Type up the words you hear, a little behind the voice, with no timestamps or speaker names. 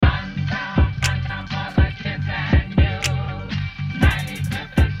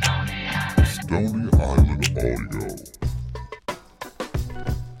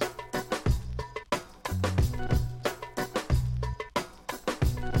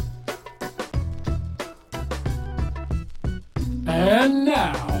And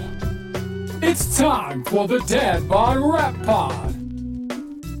now, it's time for the Dad Bod Rap Pod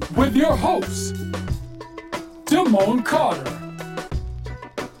with your hosts, Damone Carter,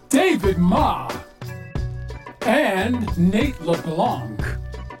 David Ma, and Nate LeBlanc.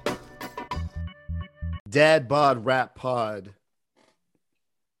 Dad Bod Rap Pod.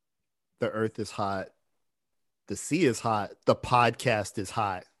 The earth is hot. The sea is hot. The podcast is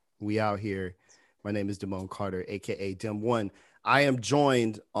hot. We out here. My name is Damone Carter, a.k.a. Dim One. I am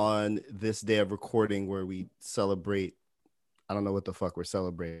joined on this day of recording where we celebrate. I don't know what the fuck we're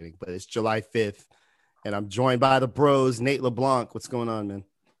celebrating, but it's July 5th. And I'm joined by the bros, Nate LeBlanc. What's going on, man?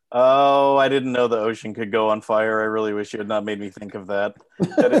 Oh, I didn't know the ocean could go on fire. I really wish you had not made me think of that.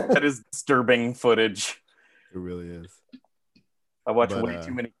 That is disturbing footage. It really is. I watch way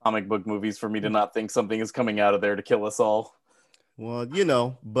too many comic book movies for me to not think something is coming out of there to kill us all. Well, you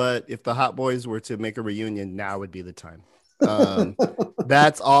know, but if the Hot Boys were to make a reunion, now would be the time.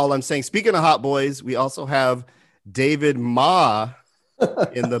 That's all I'm saying. Speaking of Hot Boys, we also have David Ma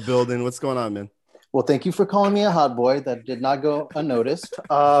in the building. What's going on, man? Well, thank you for calling me a hot boy. That did not go unnoticed.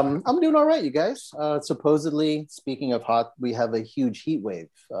 I'm doing all right, you guys. Supposedly, speaking of hot, we have a huge heat wave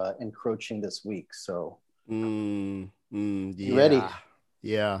encroaching this week. So, yeah. You ready?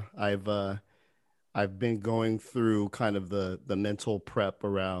 Yeah, I've been going through kind of the mental prep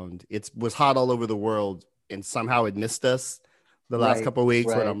around. It was hot all over the world, and somehow it missed us the last couple of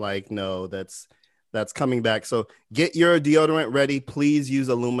weeks. But I'm like, no, that's coming back. So get your deodorant ready. Please use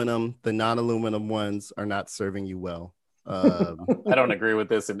aluminum. The non-aluminum ones are not serving you well. I don't agree with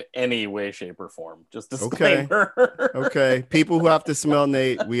this in any way, shape, or form. Just disclaimer. Okay. People who have to smell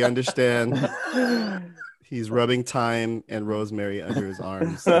Nate, we understand. He's rubbing thyme and rosemary under his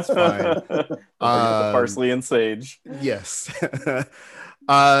arms. That's fine. Parsley and sage. Yes.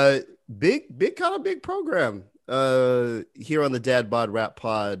 Big program. Here on the Dad Bod Rap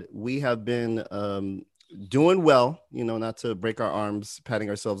Pod, we have been doing well, you know, not to break our arms, patting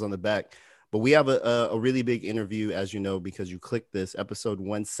ourselves on the back, but we have a really big interview, as you know, because you clicked this. Episode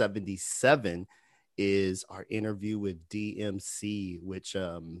 177 is our interview with DMC, which,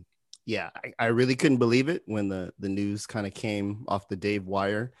 I really couldn't believe it when the news kind of came off the Dave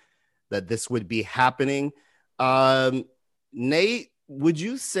Wire that this would be happening. Nate, would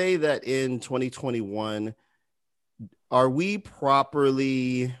you say that in 2021, are we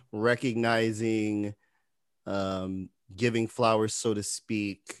properly recognizing, giving flowers, so to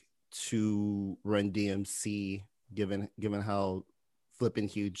speak, to Run DMC, given how flipping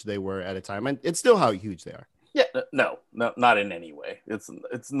huge they were at a time? And it's still how huge they are. Yeah, no, not in any way. It's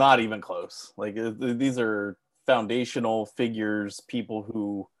not even close. Like, these are foundational figures, people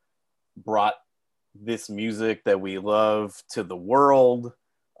who brought this music that we love to the world,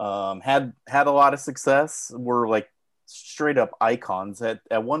 had a lot of success, were like straight up icons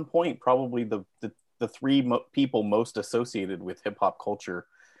at one point, probably the three people most associated with hip hop culture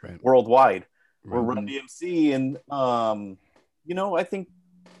worldwide were Run DMC. And I think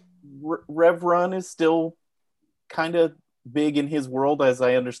Rev Run is still kind of big in his world. As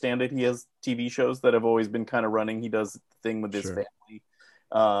I understand it, he has TV shows that have always been kind of running. He does the thing with his family.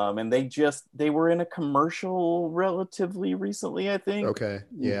 And they were in a commercial relatively recently, I think. Okay.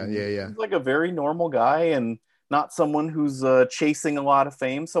 Yeah. He's like a very normal guy and not someone who's chasing a lot of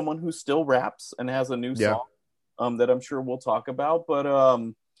fame, someone who still raps and has a new song that I'm sure we'll talk about. But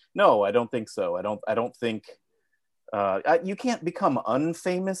no, I don't think so. I don't think you can't become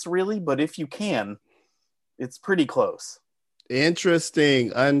unfamous really, but if you can, it's pretty close. Interesting.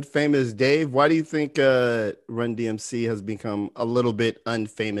 Unfamous. Dave, why do you think Run DMC has become a little bit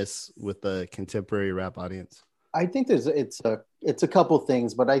unfamous with the contemporary rap audience? I think it's a couple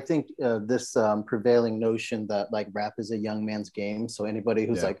things, but I think this prevailing notion that like rap is a young man's game. So anybody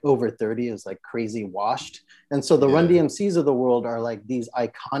who's like over 30 is like crazy washed. And so the Run DMCs of the world are like these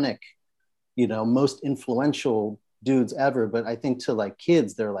iconic, most influential dudes ever. But I think to like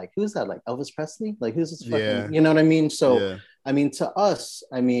kids, they're like, who's that? Like Elvis Presley? Like who's this fucking, you know what I mean? So, I mean, to us,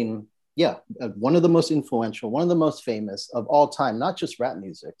 one of the most influential, one of the most famous of all time, not just rap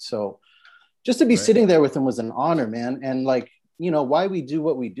music. So just to be sitting there with him was an honor, man. And like, why we do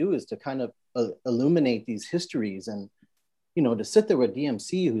what we do is to kind of illuminate these histories and, to sit there with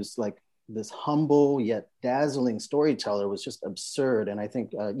DMC, who's like this humble yet dazzling storyteller, was just absurd. And I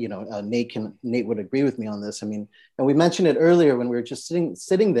think, Nate would agree with me on this. I mean, and we mentioned it earlier when we were just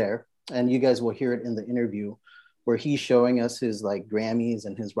sitting there, and you guys will hear it in the interview where he's showing us his like Grammys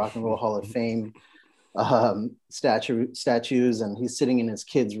and his Rock and Roll Hall of Fame statues, and he's sitting in his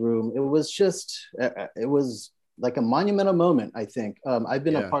kid's room. It was like a monumental moment, I think. I've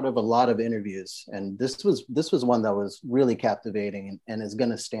been a Yeah. part of a lot of interviews, and this was one that was really captivating and is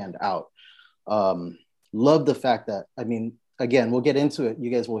going to stand out. Um, love the fact that, I mean, again, we'll get into it. You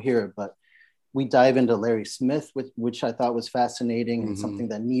guys will hear it, but we dive into Larry Smith, which I thought was fascinating and something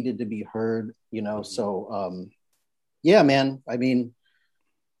that needed to be heard. So yeah, man. I mean,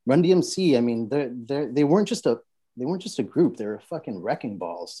 Run DMC. I mean, they weren't just a group. They're a fucking wrecking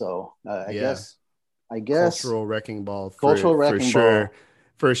ball. So I guess Cultural wrecking ball cultural for wrecking sure. ball.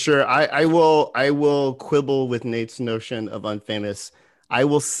 For sure. I will quibble with Nate's notion of unfamous. I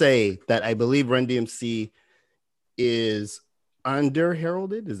will say that I believe Run DMC is under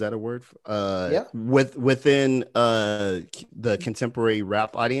heralded. Is that a word? Yeah. Within the contemporary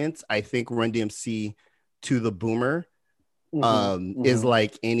rap audience, I think Run DMC to the boomer is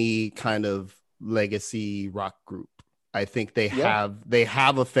like any kind of legacy rock group. I think they have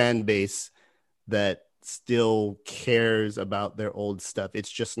a fan base that still cares about their old stuff.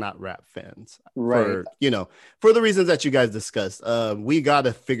 It's just not rap fans, Right. for the reasons that you guys discussed. We got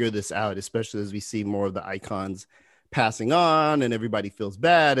to figure this out, especially as we see more of the icons passing on and everybody feels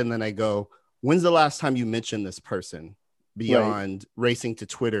bad. And then I go, when's the last time you mentioned this person beyond racing to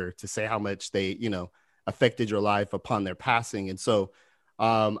Twitter to say how much they, affected your life upon their passing? And so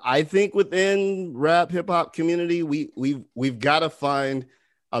I think within rap hip hop community, we've got to find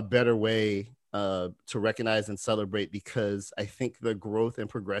a better way to recognize and celebrate, because I think the growth and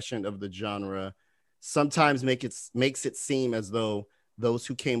progression of the genre sometimes makes it seem as though those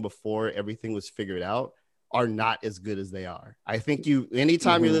who came before everything was figured out are not as good as they are. I think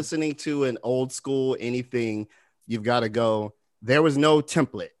anytime you're listening to an old school anything, you've got to go, there was no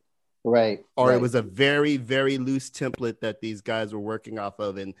template. Right. Or it was a very, very loose template that these guys were working off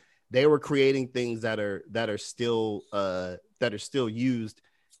of, and they were creating things that are still used.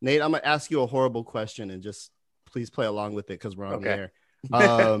 Nate, I'm gonna ask you a horrible question, and just please play along with it because we're on the air.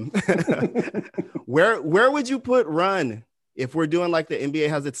 Where would you put Run if we're doing like the NBA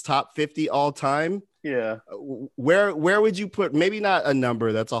has its top 50 all time? Yeah. Where would you put, maybe not a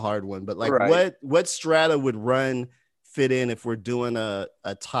number, that's a hard one, but like what strata would Run fit in if we're doing a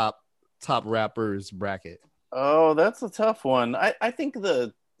top rappers bracket? Oh, that's a tough one. I think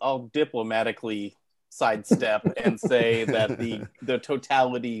I'll diplomatically sidestep and say that the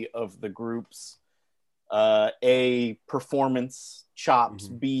totality of the groups, A, performance chops,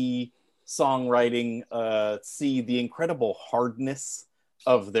 B, songwriting, C, the incredible hardness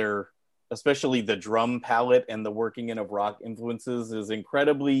of their, especially the drum palette and the working in of rock influences is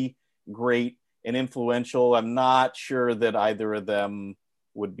incredibly great and influential. I'm not sure that either of them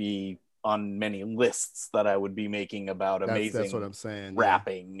would be on many lists that I would be making about amazing that's what I'm saying,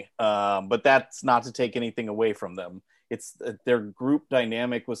 rapping. But that's not to take anything away from them. It's their group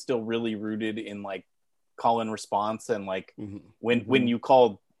dynamic was still really rooted in like call and response, and like when you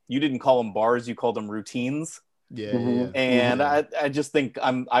didn't call them bars, you called them routines. And I just think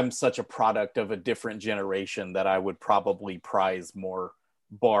I'm such a product of a different generation that I would probably prize more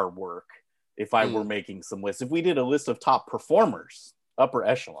bar work if I were making some lists. If we did a list of top performers, upper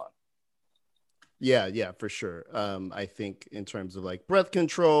echelon. Yeah, for sure. I think in terms of like breath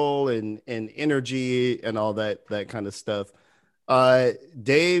control and energy and all that kind of stuff.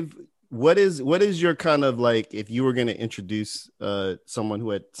 Dave, what is your kind of like, if you were going to introduce someone who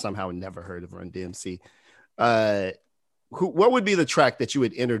had somehow never heard of Run DMC, what would be the track that you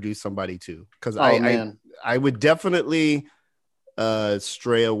would introduce somebody to? Because I would definitely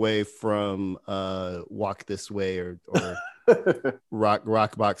stray away from Walk This Way or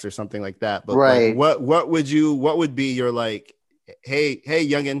rock box or something like that, but like, what would be your like, hey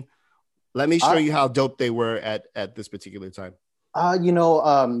youngin, let me show you how dope they were at this particular time?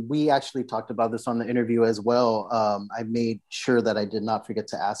 We actually talked about this on the interview as well. I made sure that I did not forget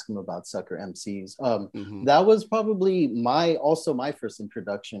to ask him about Sucker MCs. That was probably my first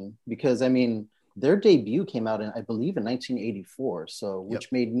introduction, because I mean, their debut came out in, I believe, in 1984. So, which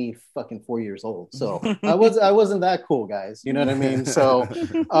made me fucking 4 years old. So I wasn't that cool, guys. You know what I mean? So,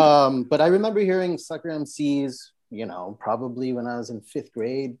 but I remember hearing Sucker MCs, probably when I was in 6th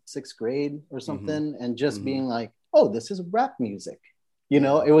grade or something, and just being like, oh, this is rap music. It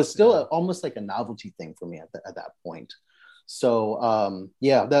was still almost like a novelty thing for me at that point. So,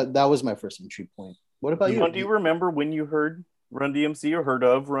 that was my first entry point. What about you? Do you remember when you heard Run DMC or heard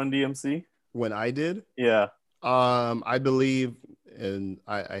of Run DMC? When I did? Yeah. I believe, and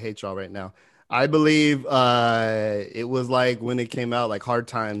I hate y'all right now, I believe it was like when it came out, like Hard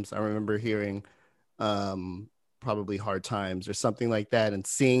Times. I remember hearing probably Hard Times or something like that, and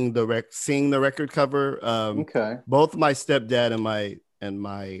seeing the record cover. Both my stepdad and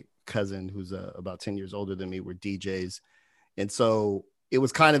my cousin who's about 10 years older than me were DJs. And so it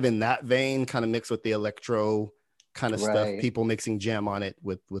was kind of in that vein, kind of mixed with the electro kind of stuff, people mixing jam on it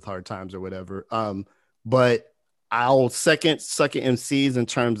with Hard Times or whatever. But I'll second MCs in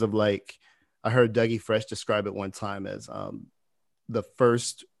terms of like, I heard Dougie Fresh describe it one time as the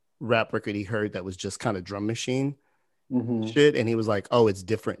first rap record he heard that was just kind of drum machine shit. And he was like, oh, it's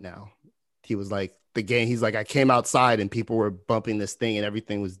different now. He was like, he's like, I came outside and people were bumping this thing and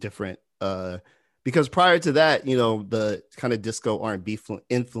everything was different. Because prior to that, you know, the kind of disco R&B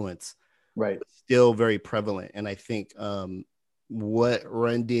influence was still very prevalent. And I think what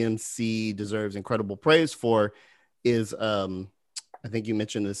Run DMC deserves incredible praise for is, I think you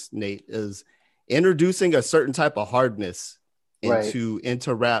mentioned this, Nate, is introducing a certain type of hardness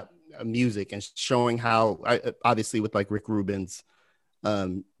into rap music and showing how, obviously with like Rick Rubin's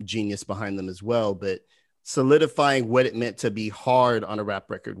genius behind them as well, but solidifying what it meant to be hard on a rap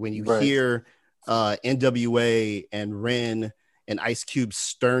record. When you hear NWA and Ren and Ice Cube's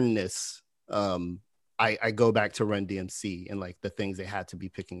sternness, I go back to Run DMC and like the things they had to be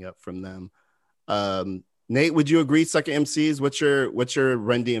picking up from them. Nate, would you agree? Sucker MCs, what's your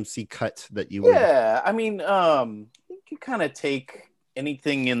Run DMC cut that you? Yeah, I mean, you can kind of take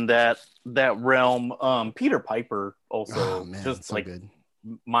anything in that realm. Peter Piper also, just so like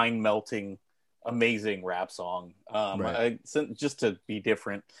mind melting, amazing rap song. Just to be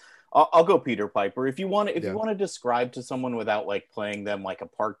different, I'll go Peter Piper. If you want to describe to someone without like playing them like a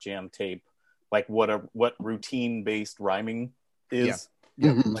Park Jam tape, like what routine based rhyming is.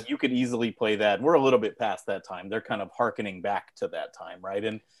 Like you could easily play that. We're a little bit past that time. They're kind of hearkening back to that time, right?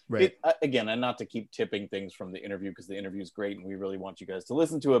 And again, and not to keep tipping things from the interview because the interview is great and we really want you guys to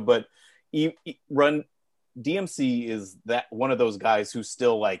listen to it. But Run DMC is that one of those guys who's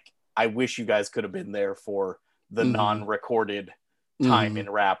still like, I wish you guys could have been there for the non-recorded time in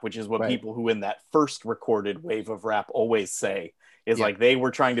rap, which is what people who in that first recorded wave of rap always say. Is like they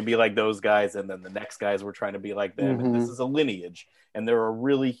were trying to be like those guys, and then the next guys were trying to be like them. And this is a lineage, and they're a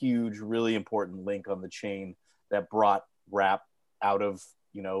really huge, really important link on the chain that brought rap out of,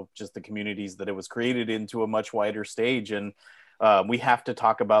 you know, just the communities that it was created into a much wider stage. And we have to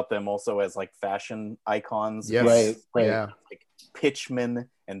talk about them also as like fashion icons, like pitchmen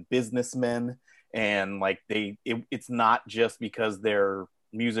and businessmen, and like it's not just because their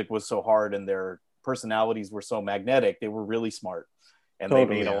music was so hard and their personalities were so magnetic. They were really smart and they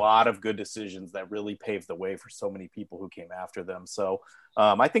made a lot of good decisions that really paved the way for so many people who came after them. So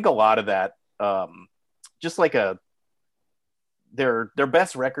I think a lot of that, just like their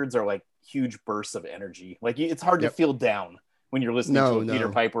best records are like huge bursts of energy. Like it's hard to feel down when you're listening to a Peter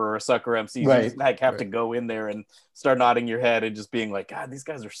Piper or a Sucker MC. You just like have to go in there and start nodding your head and just being like, God, these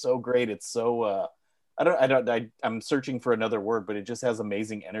guys are so great. It's so I'm searching for another word, but it just has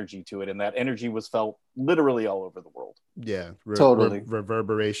amazing energy to it. And that energy was felt literally all over the world. Yeah.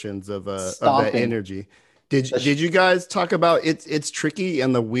 Reverberations of that energy. Did you guys talk about it's tricky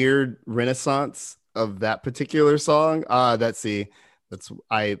and the weird renaissance of that particular song? I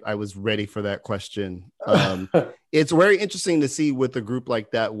was ready for that question. It's very interesting to see with a group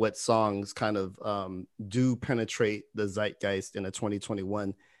like that, what songs kind of do penetrate the zeitgeist in a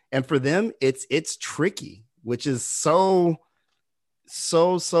 2021. And for them, it's tricky, which is so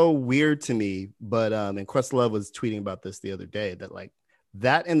weird to me. But and Questlove was tweeting about this the other day, that like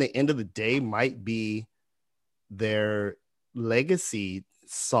that in the end of the day might be their legacy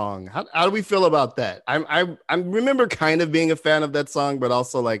song. How do we feel about that? I remember kind of being a fan of that song, but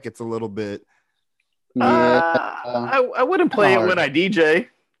also like it's a little bit. I wouldn't play it when I DJ.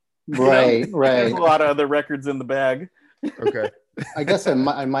 Right. There's a lot of other records in the bag. Okay. I guess I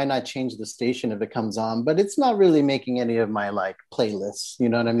might not change the station if it comes on, but it's not really making any of my like playlists. You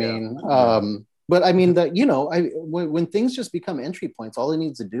know what I mean? But I mean that, you know, when things just become entry points, all it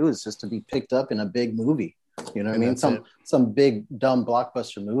needs to do is just to be picked up in a big movie. You know what I mean? Some big dumb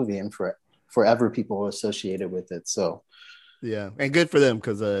blockbuster movie, and forever people are associated with it. So yeah, and good for them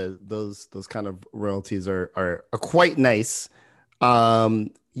because those kind of royalties are quite nice.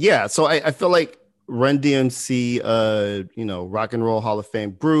 Yeah, so I feel like Run DMC, you know, Rock and Roll Hall of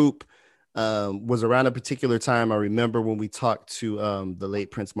Fame group, was around a particular time. I remember when we talked to the late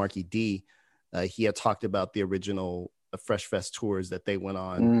Prince Marky D, he had talked about the original Fresh Fest tours that they went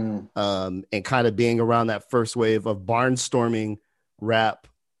on, and kind of being around that first wave of barnstorming rap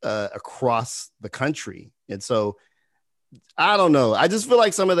across the country. And so I don't know. I just feel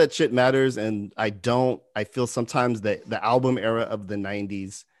like some of that shit matters. And I feel sometimes that the album era of the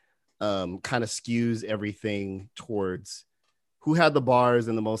 90s kind of skews everything towards who had the bars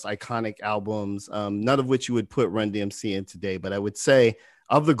and the most iconic albums, none of which you would put Run DMC in today. But I would say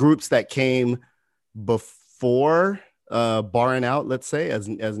of the groups that came before Barring Out, let's say, as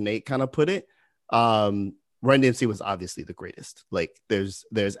Nate kind of put it, Run DMC was obviously the greatest. Like there's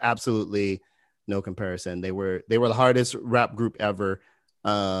absolutely no comparison. They were the hardest rap group ever.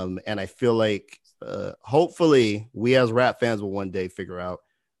 And I feel like hopefully we as rap fans will one day figure out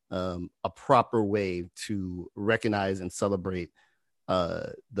a proper way to recognize and celebrate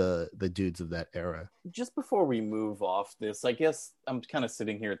the dudes of that era. Just before we move off this, I guess I'm kind of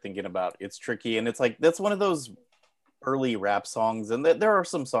sitting here thinking about It's Tricky, and it's like that's one of those early rap songs, and there are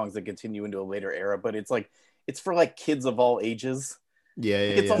some songs that continue into a later era, but it's like it's for like kids of all ages.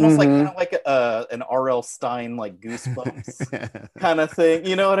 It's almost like kind of like an R.L. Stine like Goosebumps kind of thing.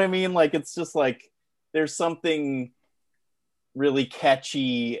 You know what I mean? Like it's just like there's something really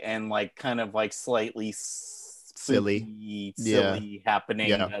catchy and like kind of like slightly silly happening.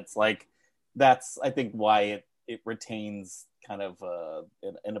 That's I think why it retains kind of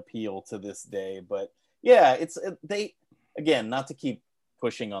an appeal to this day. But yeah, they again, not to keep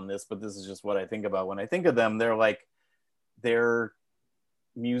pushing on this, but this is just what I think about when I think of them. They're like their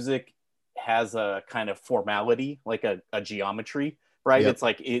music has a kind of formality, like a geometry, right? It's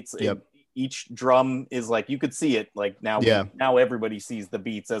like each drum is like you could see it like now everybody sees the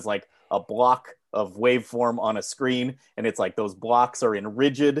beats as like a block of waveform on a screen, and it's like those blocks are in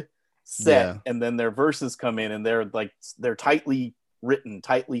rigid set, and then their verses come in and they're tightly written,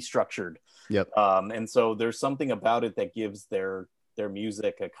 tightly structured. And so there's something about it that gives their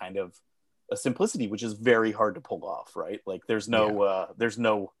music a kind of a simplicity, which is very hard to pull off, right? Like there's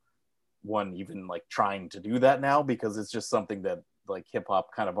no one even like trying to do that now, because it's just something that like hip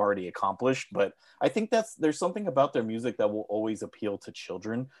hop kind of already accomplished. But I think there's something about their music that will always appeal to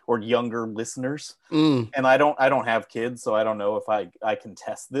children or younger listeners. And I don't have kids, so I don't know if I can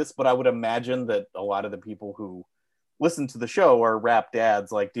test this, but I would imagine that a lot of the people who listen to the show are rap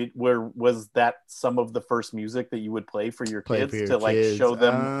dads. Like was that some of the first music that you would play for your kids to show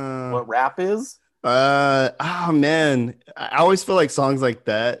them what rap is? Oh man, I always feel like songs like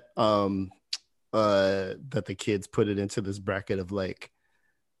that that the kids put it into this bracket of like,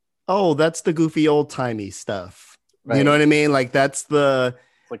 oh, that's the goofy old timey stuff, right? You know what I mean? Like that's the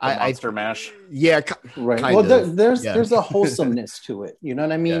like the Monster Mash. Yeah, right. Well, there's a wholesomeness to it. You know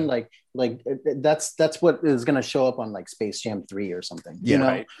what I mean? Like that's what is going to show up on like Space Jam 3 or something. You know,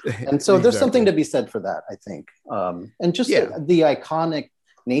 right. And so there's something to be said for that, I think. And just the iconic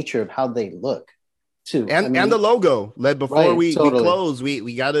nature of how they look too, and the logo. Before we close,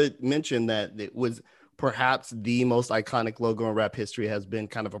 we got to mention that it was perhaps the most iconic logo in rap history, has been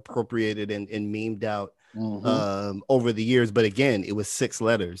kind of appropriated and memed out over the years. But again, it was 6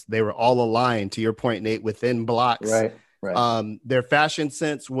 letters. They were all aligned, to your point, Nate, within blocks. Right. Their fashion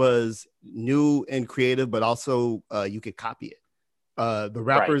sense was new and creative, but also you could copy it. The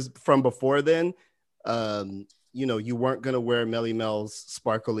rappers from before then, you weren't going to wear Melly Mel's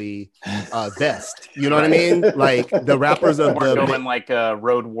sparkly vest. You know what I mean? Like the rappers of the going like a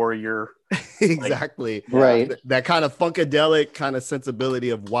Road Warrior. Exactly. Right. That kind of funkadelic kind of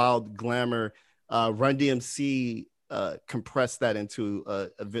sensibility of wild glamour. Run DMC compressed that into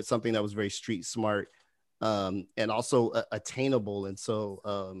something that was very street smart and also attainable. And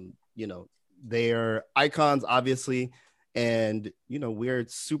so, they're icons, obviously. And, we're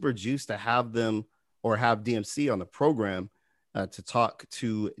super juiced to have them or have DMC on the program to talk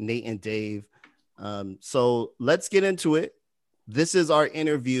to Nate and Dave. So let's get into it. This is our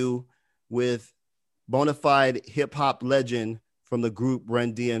interview with bona fide hip hop legend from the group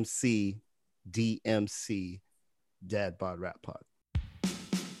Run DMC, Dad Bod Rap Pod.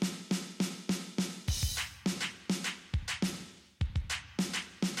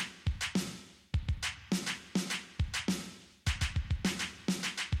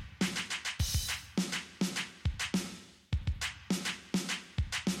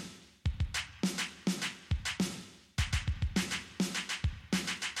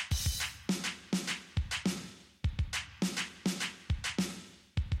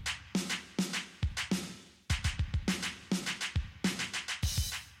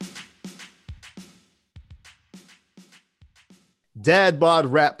 Dad Bod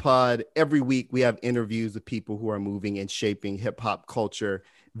Rap Pod. Every week we have interviews with people who are moving and shaping hip hop culture.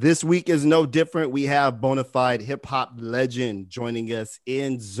 This week is no different. We have bona fide hip hop legend joining us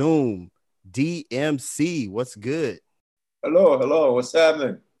in Zoom, DMC. What's good? Hello. What's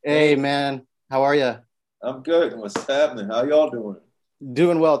happening? Hey, man. How are you? I'm good. What's happening? How y'all doing?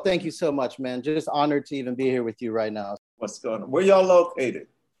 Doing well. Thank you so much, man. Just honored to even be here with you right now. What's going on? Where y'all located?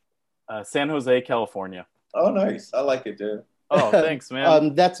 San Jose, California. Oh, nice. I like it there. Oh, thanks,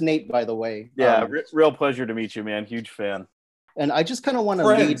 man. That's Nate, by the way. Yeah, real pleasure to meet you, man. Huge fan. And I just kind of want to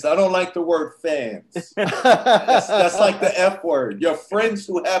Friends. I don't like the word fans. That's like the F word. Your friends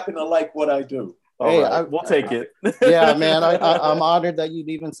who happen to like what I do. Hey, right, we'll take it. Yeah, man. I'm honored that you'd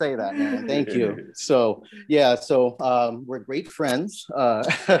even say that, man. Thank you. So yeah, so we're great friends.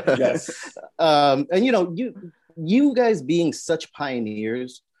 Yes. And you guys being such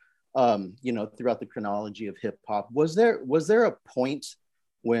pioneers, throughout the chronology of hip hop, was there a point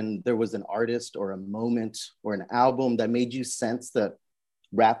when there was an artist or a moment or an album that made you sense that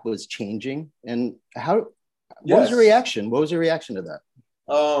rap was changing? And what was your reaction? What was your reaction to that?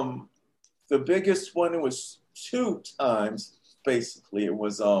 The biggest one was 2 times, basically. It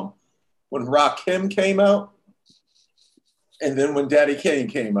was when Rakim came out, and then when Daddy Kane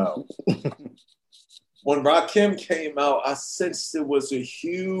came out. When Rakim came out, I sensed there was a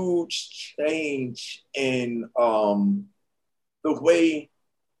huge change in the way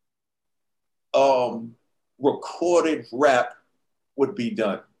recorded rap would be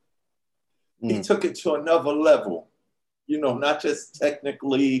done. He took it to another level, not just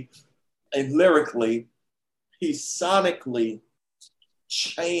technically and lyrically. He sonically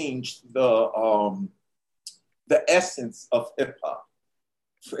changed the essence of hip hop.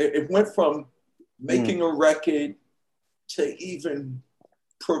 It went from making a record to even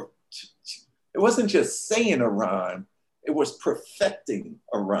it wasn't just saying a rhyme, it was perfecting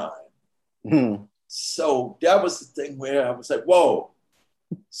a rhyme. So that was the thing where I was like, whoa,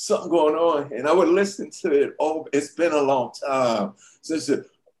 something going on. And I would listen to it. Oh, it's been a long time since it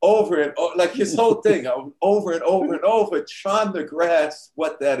over and over, like his whole thing, I was over and over and over trying to grasp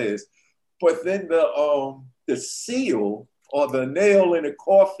what that is. But then the seal or the nail in the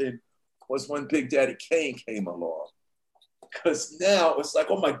coffin was when Big Daddy Kane came along. Because now it's like,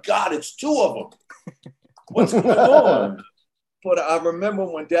 oh my God, it's 2 of them. What's going on? But I remember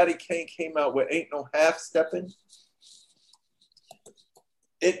when Daddy Kane came out with Ain't No Half Stepping,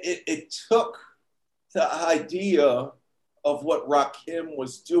 it took the idea of what Rakim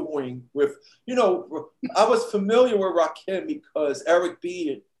was doing with, I was familiar with Rakim because Eric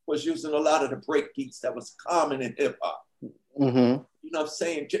B was using a lot of the break beats that was common in hip hop. Mm-hmm. You know what I'm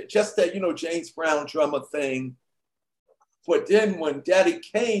saying? Just that, James Brown drummer thing. But then when Daddy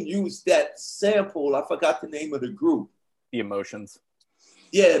Kane used that sample, I forgot the name of the group. The Emotions.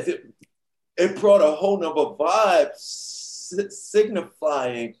 Yeah, it brought a whole nother vibe,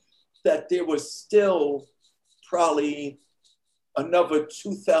 signifying that there was still probably another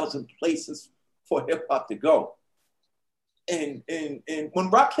 2,000 places for hip hop to go. And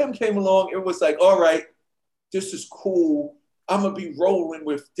when Rakim came along, it was like, all right, this is cool. I'm gonna be rolling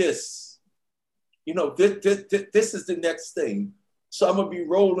with this. This is the next thing. So I'm gonna be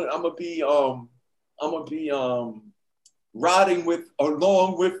rolling. I'm gonna be riding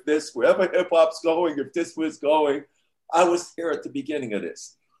along with this wherever hip hop's going. If this was going, I was here at the beginning of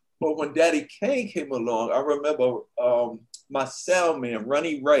this. But when Daddy Kane came along, I remember my sound man,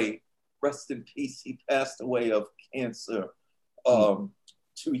 Ronnie Ray, rest in peace. He passed away of cancer 2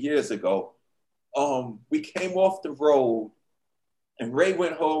 years ago. We came off the road, and Ray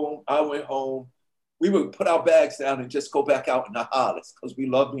went home. I went home. We would put our bags down and just go back out in the hollers because we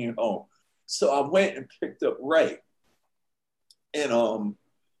love being home. So I went and picked up Ray. And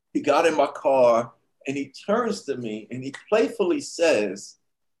he got in my car and he turns to me and he playfully says,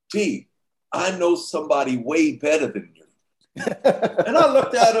 "D, I know somebody way better than you." And I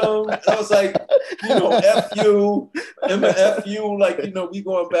looked at him and I was like, F you, F you, like, we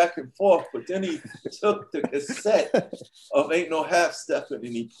going back and forth. But then he took the cassette of Ain't No Half Stepping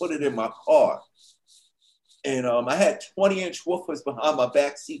and he put it in my car. And I had 20-inch woofers behind my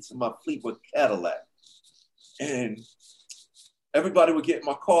back seats in my Fleetwood Cadillac. And everybody would get in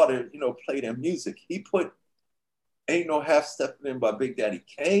my car to, play their music. He put Ain't No Half Stepping in by Big Daddy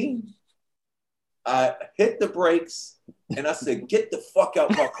Kane. I hit the brakes and I said, "Get the fuck out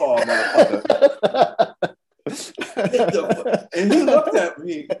my car, motherfucker." And he looked at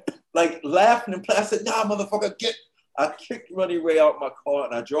me like laughing and I said, "Nah, motherfucker, get." I kicked Ronnie Ray out my car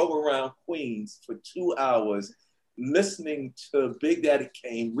and I drove around Queens for 2 hours listening to Big Daddy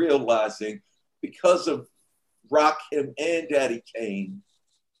Kane, realizing because of Rakim and Daddy Kane,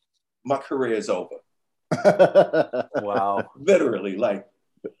 my career is over. Wow. Literally, like.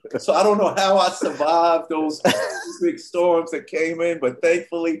 So I don't know how I survived those big storms that came in, but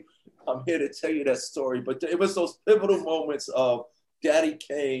thankfully I'm here to tell you that story. But it was those pivotal moments of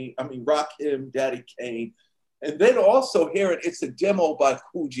Rakim, Daddy Kane, and then also hearing It's a Demo by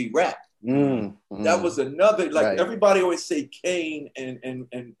Kool G Rap. That was another, like, right. Everybody always say Kane and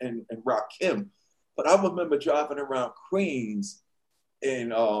Rakim, but I remember driving around Queens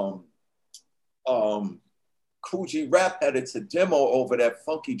and Kool G Rap had it to demo over that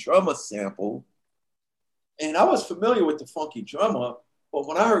Funky Drummer sample. And I was familiar with the Funky Drummer, but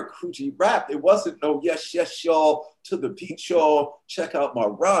when I heard Kool G Rap, it wasn't no yes, yes, y'all, to the beat, y'all, check out my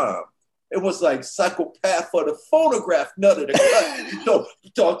rhyme. It was like Psychopath for the Phonograph, none of the cut.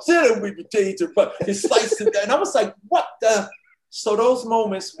 You talk to them with your danger, but it's sliced it. And I was like, what the? So those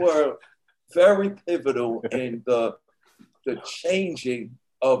moments were very pivotal in the changing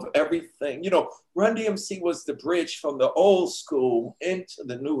of everything. You know, Run DMC was the bridge from the old school into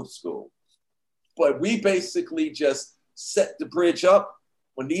the new school. But we basically just set the bridge up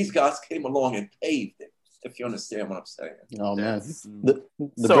when these guys came along and paved it, if you understand what I'm saying. Oh, man. The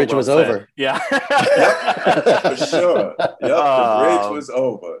so bridge was over. Yeah. Yep, for sure. Yep, the bridge was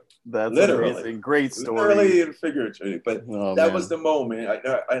over. That's literally amazing. Great story. Literally and figuratively. But that was the moment.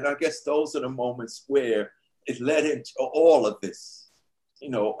 And I guess those are the moments where it led into all of this. You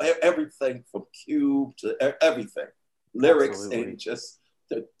know, everything from Cube to everything. Lyrics Absolutely. And just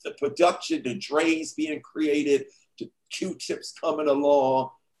the production, the Dre's being created, the Q-tips coming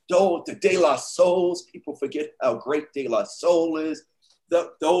along, the De La Souls, people forget how great De La Soul is.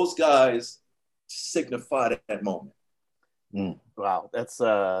 Those guys signify that moment. Wow, that's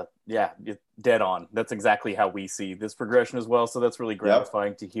you're dead on. That's exactly how we see this progression as well. So that's really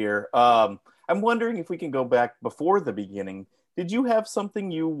gratifying to hear. I'm wondering if we can go back before the beginning. Did you have something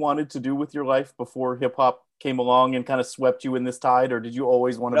you wanted to do with your life before hip hop came along and kind of swept you in this tide, or did you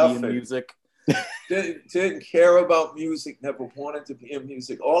always want to be in music? Didn't care about music, never wanted to be in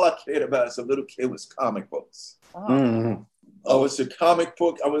music. All I cared about as a little kid was comic books. I was a comic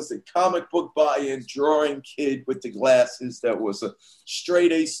book buying, drawing kid with the glasses that was a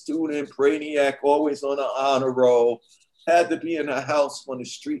straight A student, brainiac, always on an honor roll, had to be in a house when the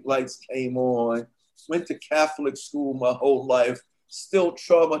street lights came on, went to Catholic school my whole life, still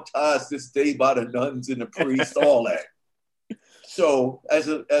traumatized this day by the nuns and the priests, all that. So as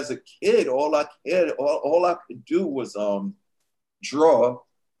a kid, all I could do was draw,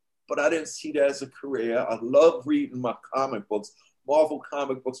 but I didn't see that as a career. I love reading my comic books. Marvel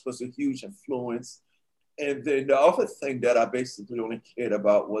comic books was a huge influence. And then the other thing that I basically only cared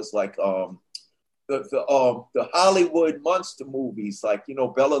about was like the Hollywood monster movies, like, you know,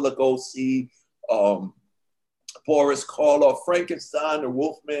 Bela Lugosi, Boris Karloff, Frankenstein, the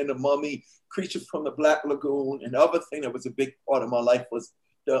Wolfman, the Mummy, Creature from the Black Lagoon. And the other thing that was a big part of my life was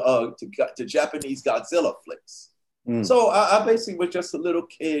the Japanese Godzilla flicks. So I basically was just a little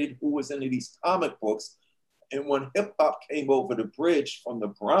kid who was into these comic books. And when hip hop came over the bridge from the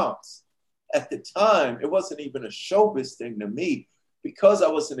Bronx, at the time, it wasn't even a showbiz thing to me. Because I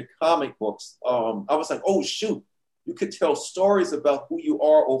was into comic books, I was like, oh, shoot, you could tell stories about who you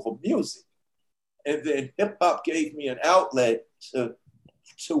are over music. And then hip hop gave me an outlet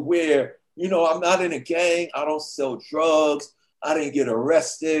to where, you know, I'm not in a gang, I don't sell drugs, I didn't get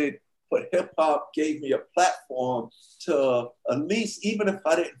arrested, but hip hop gave me a platform to at least, even if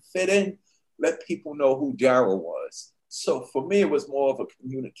I didn't fit in, let people know who Daryl was. So for me, it was more of a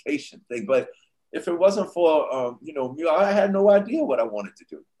communication thing. But if it wasn't for, you know, I had no idea what I wanted to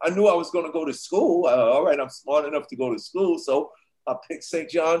do. I knew I was going to go to school. All right, I'm smart enough to go to school. So I picked St.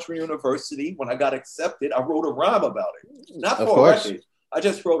 John's University. When I got accepted, I wrote a rhyme about it. Not for a record. I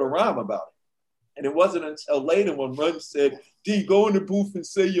just wrote a rhyme about it. And it wasn't until later when Run said, D, go in the booth and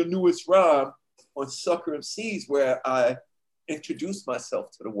say your newest rhyme on Sucker MCs, where I introduced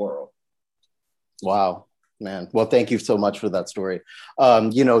myself to the world. Wow, man. Well, thank you so much for that story.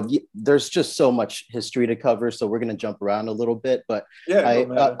 You know, there's just so much history to cover, so we're going to jump around a little bit. But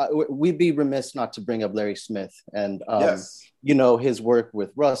we'd be remiss not to bring up Larry Smith and, you know, his work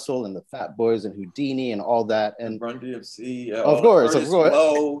with Russell and the Fat Boys and Houdini and all that. And Run DMC, of course.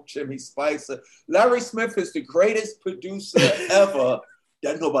 Blow, Jimmy Spicer. Larry Smith is the greatest producer ever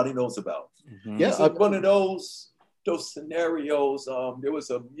that nobody knows about. Yeah, one of those scenarios. There was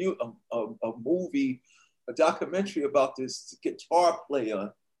a movie, a documentary about this guitar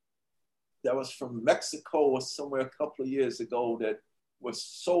player that was from Mexico or somewhere a couple of years ago that was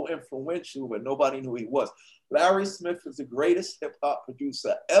so influential, but nobody knew he was. Larry Smith is the greatest hip hop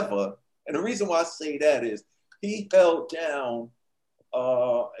producer ever. And the reason why I say that is he held down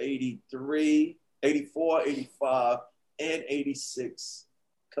 83, 84, 85, and 86,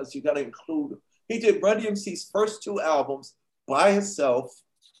 because you got to include him. He did Run DMC's first two albums by himself,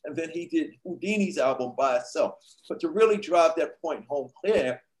 and then he did Houdini's album by itself. But to really drive that point home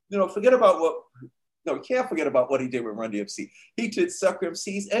clear, you know, you can't forget about what he did with Run DMC. He did Sucker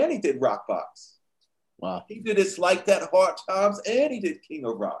MCs and he did Rockbox. Wow. He did It's Like That, Hard Times, and he did King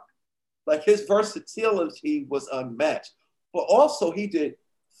of Rock. Like, his versatility was unmatched. But also he did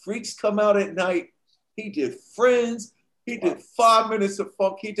Freaks Come Out at Night. He did Friends. He did 5 Minutes of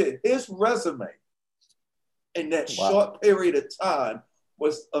Funk. He did his resume in that short period of time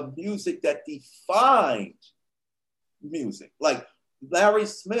was a music that defined music. Like Larry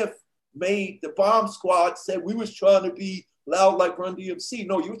Smith made the Bomb Squad said we was trying to be loud like Run DMC.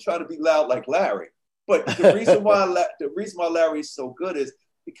 No, you were trying to be loud like Larry. But the reason why Larry is so good is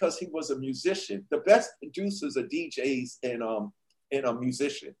because he was a musician. The best producers are DJs and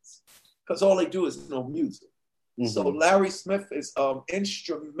musicians because all they do is know music. Mm-hmm. So Larry Smith is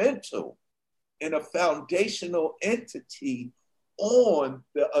instrumental in a foundational entity on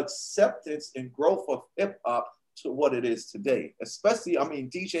the acceptance and growth of hip hop to what it is today. Especially, I mean,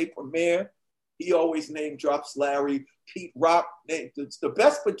 DJ Premier, he always name drops Larry. Pete Rock, the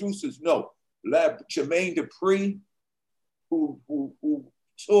best producers know. Jermaine Dupri, who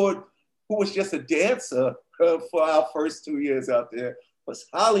toured, who was just a dancer for our first 2 years out there, was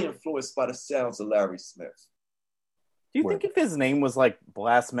highly influenced by the sounds of Larry Smith. Do you think if his name was like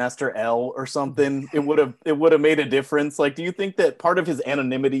Blastmaster L or something, it would have made a difference? Like, do you think that part of his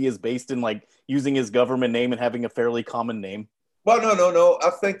anonymity is based in like using his government name and having a fairly common name? Well, no. I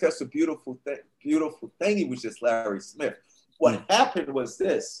think that's a beautiful thing. Beautiful thing. He was just Larry Smith. What happened was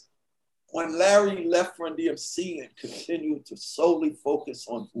this: when Larry left Run DMC and continued to solely focus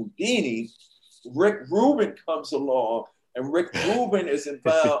on Houdini, Rick Rubin comes along. And Rick Rubin is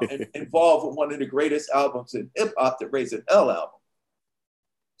involved with one of the greatest albums in hip hop, the Raising Hell album.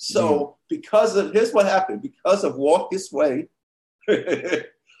 So here's what happened. Because of Walk This Way,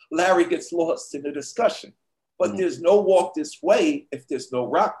 Larry gets lost in the discussion. But there's no Walk This Way if there's no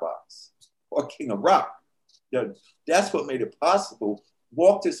Rock Box or King of Rock. That's what made it possible.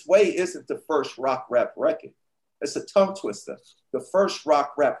 Walk This Way isn't the first rock rap record. It's a tongue twister. The first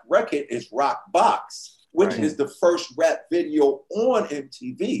rock rap record is Rock Box, which is the first rap video on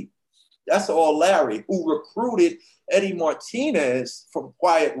MTV. That's all Larry, who recruited Eddie Martinez from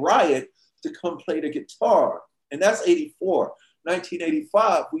Quiet Riot to come play the guitar. And that's 84.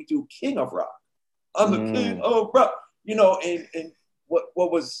 1985, we do King of Rock. I'm the king of rock. You know, and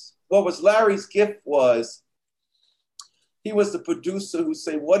what was Larry's gift was, he was the producer who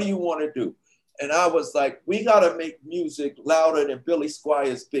said, what do you want to do? And I was like, we got to make music louder than Billy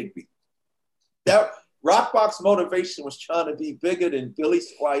Squier's Big Beat. That Rockbox motivation was trying to be bigger than Billy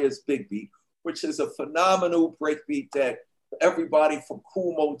Squier's Big Beat, which is a phenomenal breakbeat that everybody from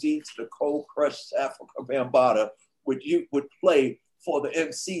Kool Moe Dee to the Cold Crush Africa Bambaataa would play for the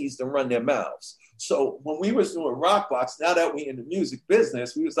MCs to run their mouths. So when we was doing Rockbox, now that we in the music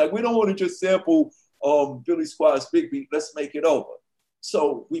business, we was like, we don't want to just sample Billy Squier's Big Beat, let's make it over.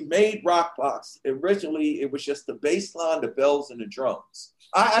 So we made Rockbox. Originally, it was just the bass line, the bells, and the drums.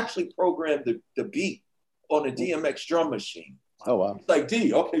 I actually programmed the beat on a DMX drum machine. Oh, wow. It's like,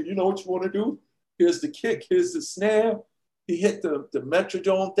 D, okay, you know what you want to do? Here's the kick, here's the snare. He hit the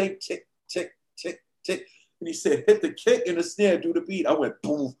Metrodome thing, tick, tick, tick, tick. And he said, hit the kick and the snare, do the beat. I went,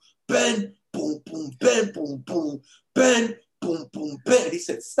 boom, bend, boom, boom, bend, boom, boom, bend, boom, boom, bend. And he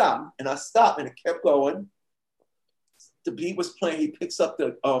said, stop. And I stopped and it kept going. The beat was playing. He picks up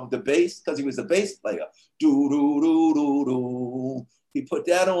the bass because he was a bass player. Do, do, do, do, do. He put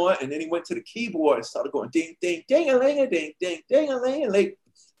that on, and then he went to the keyboard and started going ding, ding, ding-a-ling-a, ding, ding, ding-a-ling-a-ling.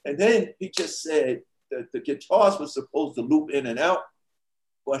 And then he just said that the guitars were supposed to loop in and out.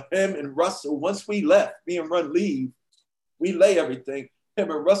 But him and Russell, once we left, me and Run leave, we lay everything. Him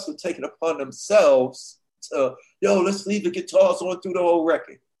and Russell take it upon themselves to, let's leave the guitars on through the whole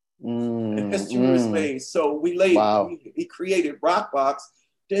record. And history was made. So we laid, he created Rockbox,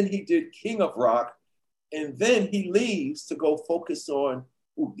 then he did King of Rock, and then he leaves to go focus on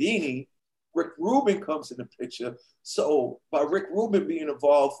Houdini. Rick Rubin comes in the picture. So by Rick Rubin being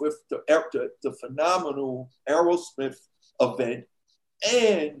involved with the phenomenal Aerosmith event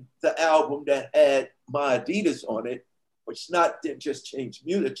and the album that had My Adidas on it, which didn't just change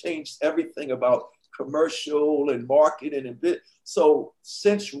music, it changed everything about commercial and marketing and bit. So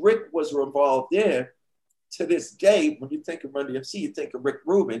since Rick was involved there, to this day, when you think of Run DMC, you think of Rick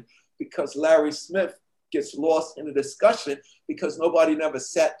Rubin, because Larry Smith gets lost in the discussion because nobody never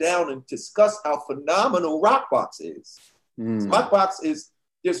sat down and discussed how phenomenal Rockbox is. Rockbox is,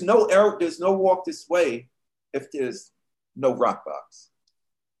 there's no Walk This Way if there's no Rockbox.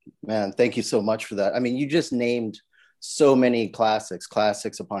 Man, thank you so much for that. I mean, you just named so many classics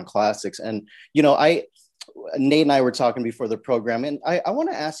upon classics. And, Nate and I were talking before the program, and I want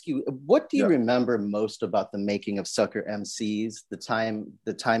to ask you, what do you remember most about the making of Sucker MCs, the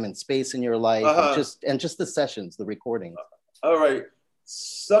time and space in your life, and just the sessions, the recording? All right.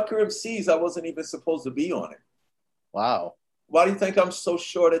 Sucker MCs, I wasn't even supposed to be on it. Wow. Why do you think I'm so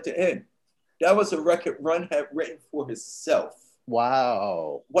short at the end? That was a record Run had written for himself.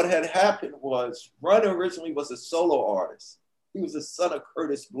 Wow. What had happened was Run originally was a solo artist. He was the son of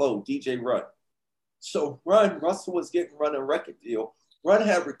Curtis Blow, DJ Run. So Russell was getting Run a record deal. Run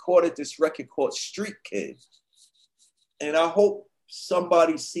had recorded this record called Street Kid. And I hope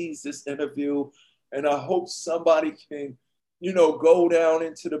somebody sees this interview, and I hope somebody can, go down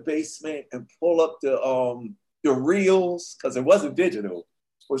into the basement and pull up the reels, because it wasn't digital.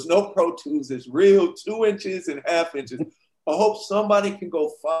 There was no Pro Tools. It's real 2 inches and 1/2 inches. I hope somebody can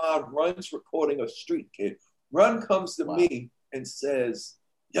go find Run's recording of Street Kid. Run comes to me and says,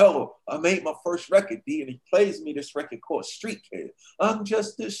 yo, I made my first record, D, and he plays me this record called Street Kid. I'm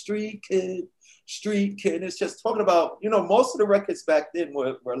just a street kid, street kid. It's just talking about, most of the records back then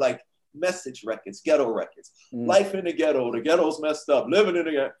were like message records, ghetto records. Life in the ghetto's messed up, living in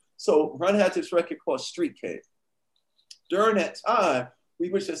the ghetto. So Run had this record called Street Kid. During that time, we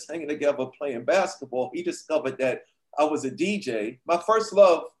were just hanging together playing basketball. He discovered that I was a DJ. My first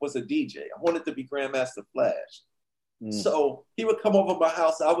love was a DJ. I wanted to be Grandmaster Flash. So he would come over my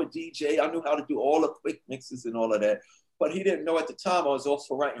house. I would DJ. I knew how to do all the quick mixes and all of that. But he didn't know at the time I was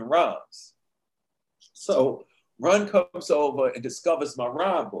also writing rhymes. So Run comes over and discovers my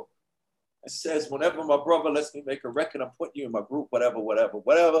rhyme book. It says, whenever my brother lets me make a record, I'm putting you in my group, whatever.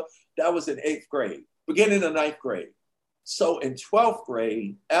 That was in 8th grade, beginning of 9th grade. So in 12th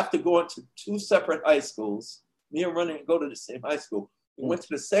grade, after going to 2 separate high schools, me and Run didn't go to the same high school. We went to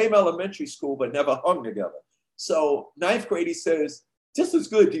the same elementary school, but never hung together. So 9th grade, he says, this is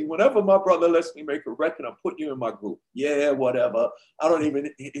good, D. Whenever my brother lets me make a record, I'm putting you in my group. Yeah, whatever. I don't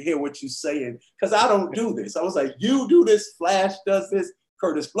even hear what you're saying because I don't do this. I was like, you do this, Flash does this,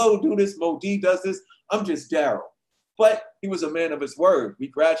 Curtis Blow do this, Mo D does this. I'm just Daryl. But he was a man of his word. We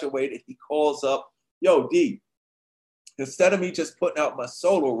graduated. He calls up, yo, D, instead of me just putting out my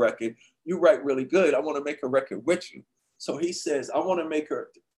solo record, you write really good. I want to make a record with you. So he says, I want to make her,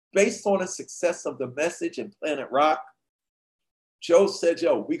 based on the success of The Message and Planet Rock, Joe said,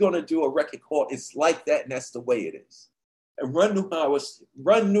 yo, we're going to do a record called It's Like That, and that's the way it is. And Run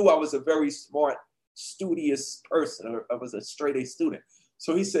knew I was a very smart, studious person. I was a straight A student.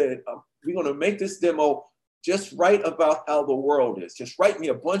 So he said, we're going to make this demo, just write about how the world is. Just write me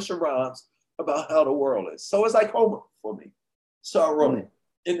a bunch of rhymes about how the world is. So it's like homework for me. So I wrote it.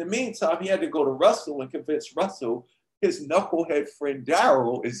 In the meantime, he had to go to Russell and convince Russell his knucklehead friend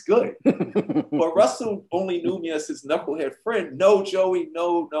Daryl is good. But Russell only knew me as his knucklehead friend. No, Joey,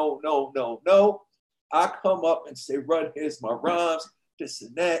 no. I come up and say, Run, here's my rhymes, this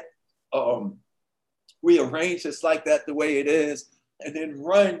and that. We arrange It's Like That the way it is. And then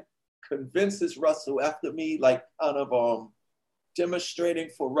Run convinces Russell after me, like kind of demonstrating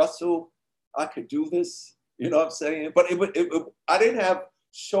for Russell I could do this. You know what I'm saying? But I didn't have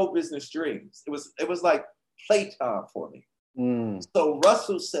show business dreams. It was like playtime for me. So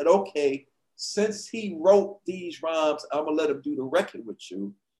Russell said, okay, since he wrote these rhymes, I'm gonna let him do the record with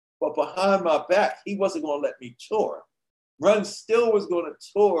you. But behind my back, he wasn't gonna let me tour. Run still was gonna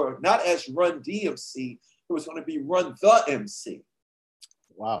tour, not as Run DMC, it was gonna be Run the MC.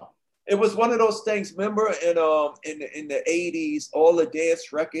 Wow. It was one of those things, remember in the 80s, all the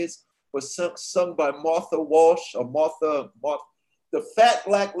dance records was sung by Martha Wash or Martha. The fat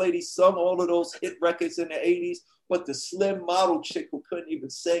black lady sung all of those hit records in the 80s, but the slim model chick who couldn't even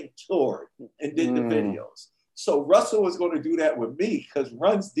sing toured and did the videos. So Russell was going to do that with me because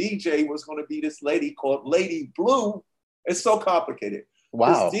Run's DJ was going to be this lady called Lady Blue. It's so complicated.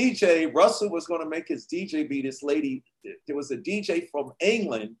 Wow. His DJ, Russell was going to make his DJ be this lady. There was a DJ from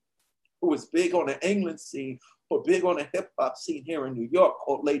England who was big on the England scene, but big on the hip hop scene here in New York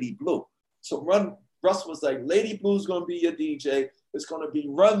called Lady Blue. So Russell was like, Lady Blue's going to be your DJ. It's going to be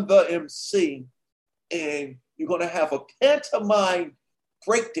Run the MC, and you're going to have a pantomime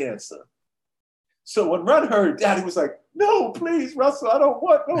breakdancer. So when Run heard that, he was like, no, please, Russell, I don't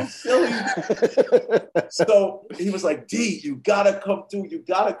want no silly. So he was like, D, you got to come through. You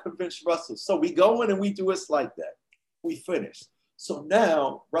got to convince Russell. So we go in and we do It's Like That. We finished. So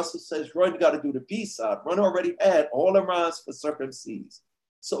now Russell says, Run, you got to do the B-side. Run already had all the rhymes for Circum C's.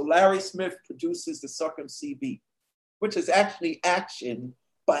 So Larry Smith produces the Circum C beat, which is actually Action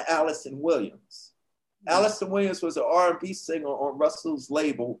by Allison Williams. Allison Williams was an R&B singer on Russell's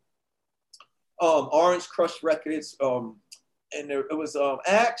label, Orange Crush Records, and it was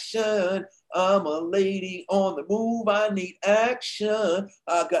Action. I'm a lady on the move. I need action.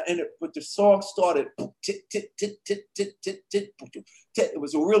 But the song started. It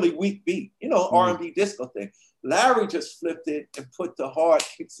was a really weak beat, R&B disco thing. Larry just flipped it and put the hard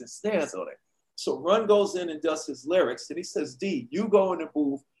kicks and stands on it. So Run goes in and does his lyrics, and he says, D, you go in the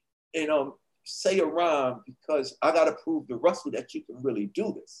booth and say a rhyme because I got to prove to Russell that you can really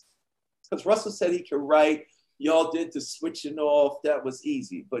do this. Because Russell said he could write. Y'all did the switching off. That was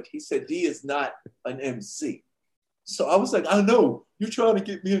easy. But he said, D is not an MC. So I was like, I know, you're trying to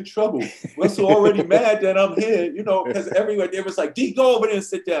get me in trouble. Russell already mad that I'm here, you know, because everyone, it was like, D, go over there and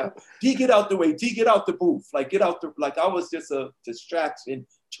sit down. D, get out the way. D, get out the booth. Like, I was just a distraction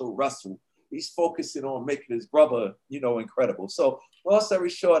to Russell. He's focusing on making his brother, you know, incredible. So long story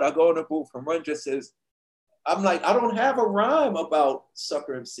short, I go in the booth and Run just says, I'm like, I don't have a rhyme about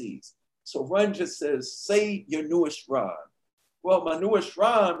sucker MCs. So Run just says, say your newest rhyme. Well, my newest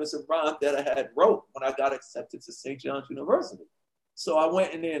rhyme is a rhyme that I had wrote when I got accepted to St. John's University. So I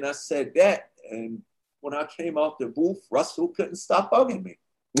went in there and I said that. And when I came out the booth, Russell couldn't stop bugging me.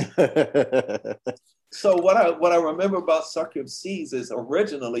 So what I remember about Sucker MCs is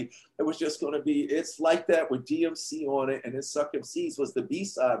originally it was just going to be It's Like That with DMC on it. And then Sucker MCs was the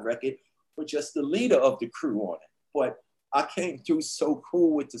B-side record with just the leader of the crew on it. But I came through so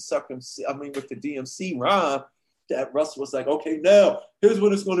cool with with the DMC rhyme that Russ was like, okay, now here's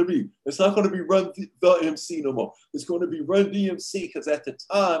what it's going to be. It's not going to be Run the MC no more. It's going to be Run DMC because at the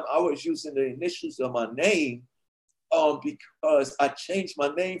time I was using the initials of my name because I changed my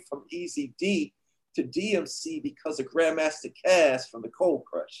name from Easy D to DMC because of Grandmaster Caz from the Cold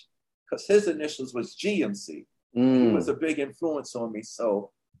Crush because his initials was GMC. He was a big influence on me.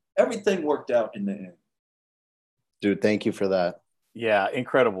 So everything worked out in the end. Dude, thank you for that. Yeah,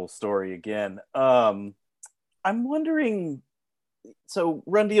 incredible story again. I'm wondering, so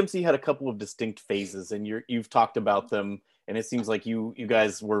Run DMC had a couple of distinct phases, and you've talked about them, and it seems like you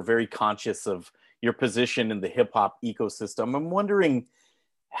guys were very conscious of your position in the hip hop ecosystem. I'm wondering,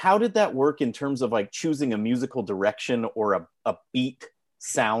 how did that work in terms of like choosing a musical direction or a beat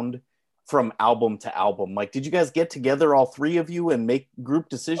sound from album to album? Like, did you guys get together, all three of you, and make group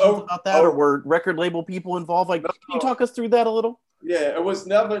decisions about that, or were record label people involved? Like, can you talk us through that a little? Yeah, it was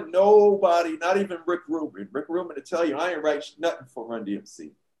never nobody, not even Rick Rubin. Rick Rubin to tell you, I ain't write nothing for Run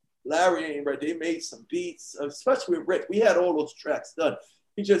DMC. Larry ain't write. They made some beats, especially with Rick. We had all those tracks done.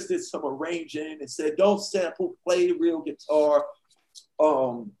 He just did some arranging and said, don't sample, play real guitar.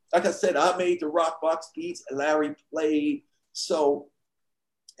 Like I said, I made the rock box beats and Larry played. So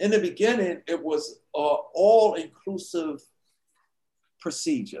in the beginning, it was all-inclusive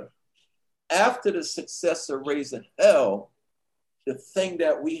procedure. After the success of Raising Hell, the thing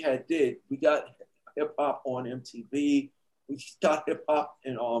that we got hip hop on MTV. We got hip hop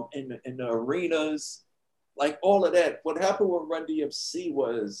in the arenas, like all of that. What happened with Run DMC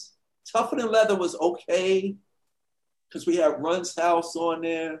was Tougher Than Leather was okay because we had Run's House on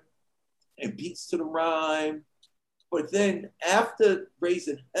there and Beats to the Rhyme. But then after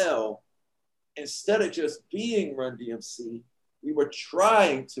Raising Hell, instead of just being Run DMC, we were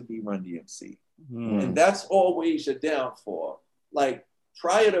trying to be Run DMC. And that's always your downfall. Like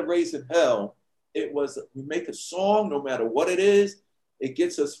prior to Raising Hell, it was we make a song, no matter what it is, it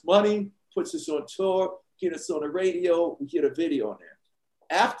gets us money, puts us on tour, get us on the radio, we get a video on there.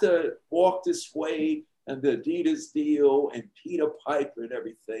 After Walk This Way and the Adidas deal and Peter Piper and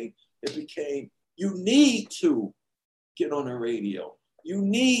everything, it became, you need to get on the radio. You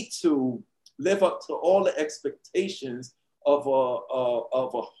need to live up to all the expectations of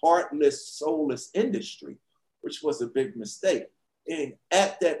a heartless, soulless industry, which was a big mistake. And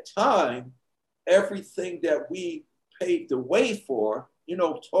at that time, everything that we paved the way for, you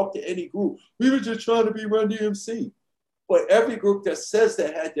know, talk to any group, we were just trying to be Run DMC. But every group that says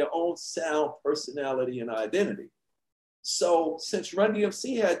that had their own sound, personality, and identity. So since Run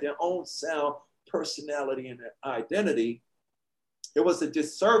DMC had their own sound, personality, and identity, it was a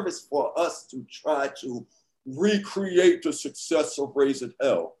disservice for us to try to recreate the success of Raising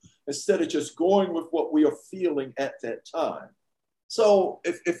Hell instead of just going with what we are feeling at that time. So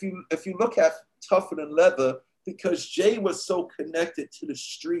if you look at Tougher Than Leather, because Jay was so connected to the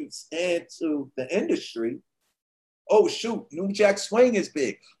streets and to the industry, oh shoot, New Jack Swing is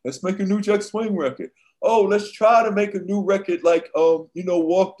big. Let's make a New Jack Swing record. Oh, let's try to make a new record like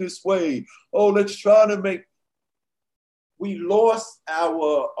Walk This Way. Oh, let's try to make. We lost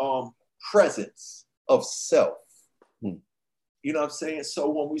our presence of self. You know what I'm saying? So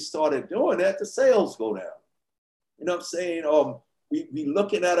when we started doing that, the sales go down. You know what I'm saying? We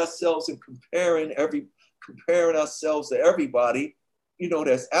looking at ourselves and comparing ourselves to everybody, you know,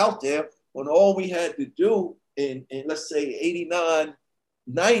 that's out there, when all we had to do in let's say 89,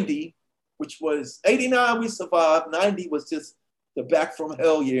 90, which was 89 we survived, 90 was just the Back From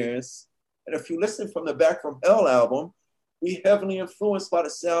Hell years. And if you listen from the Back From Hell album, we heavily influenced by the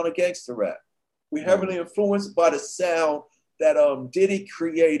sound of gangster rap. We heavily influenced by the sound Diddy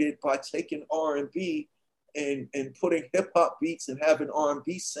created by taking R&B and putting hip hop beats and having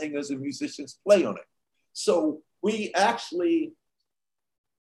R&B singers and musicians play on it. So we actually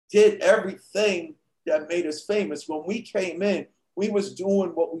did everything that made us famous. When we came in, we was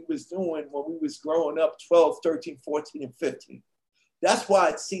doing what we was doing when we was growing up 12, 13, 14, and 15. That's why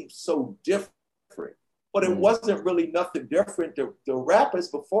it seems so different. But it wasn't really nothing different. The rappers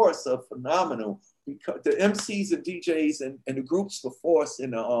before us are phenomenal, because the MCs and DJs and the groups before us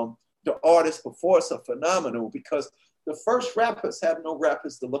and the artists before us are phenomenal, because the first rappers have no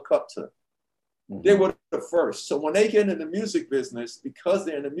rappers to look up to. They were the first. So when they get in the music business, because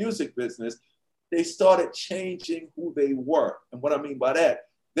they're in the music business, they started changing who they were. And what I mean by that,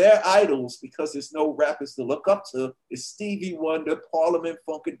 their idols, because there's no rappers to look up to, is Stevie Wonder, Parliament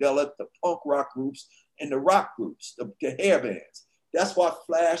Funkadelic, the punk rock groups, and the rock groups, the hair bands. That's why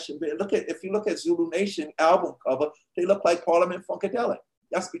Flash and if you look at Zulu Nation album cover, they look like Parliament Funkadelic.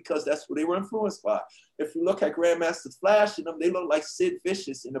 That's because that's what they were influenced by. If you look at Grandmaster Flash and them, they look like Sid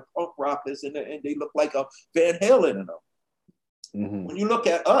Vicious and the punk rockers, and they look like Van Halen in them. When you look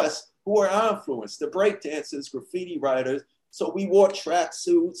at us, who are our influence? The breakdancers, graffiti writers. So we wore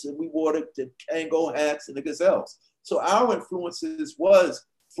tracksuits and we wore the Kango hats and the gazelles. So our influences was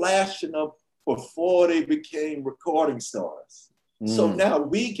Flash and them before they became recording stars. So now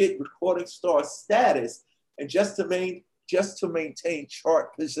we get recording star status, and just to maintain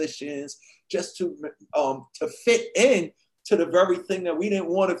chart positions, just to fit in to the very thing that we didn't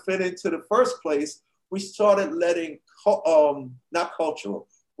want to fit into the first place, we started letting not cultural,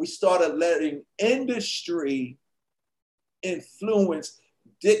 we started letting industry influence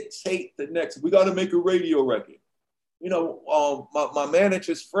dictate the next. We got to make a radio record. You know, my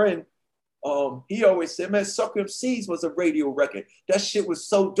manager's friend, he always said, man, Sucker MCs was a radio record. That shit was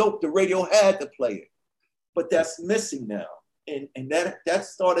so dope, the radio had to play it. But that's missing now. And that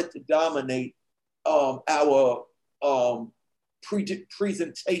started to dominate our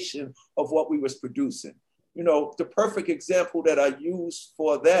presentation of what we was producing. You know, the perfect example that I use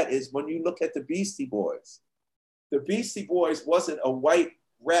for that is when you look at the Beastie Boys. The Beastie Boys wasn't a white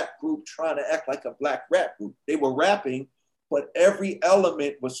rap group trying to act like a black rap group. They were rapping, but every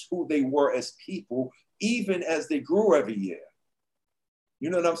element was who they were as people, even as they grew every year. You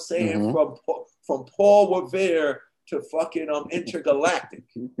know what I'm saying? From Paul Revere to fucking Intergalactic.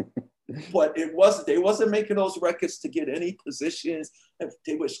 But they wasn't making those records to get any positions.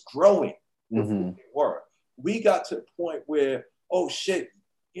 They was growing with who they were. We got to a point where, oh shit,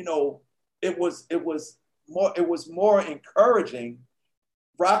 you know, it was more encouraging.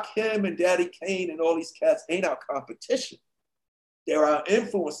 Rakim and Daddy Kane and all these cats ain't our competition. They're our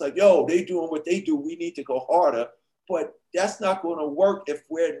influence. Like, yo, they doing what they do. We need to go harder. But that's not going to work if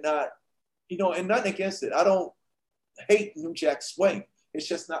we're not, you know, and nothing against it. I don't hate New Jack Swing. It's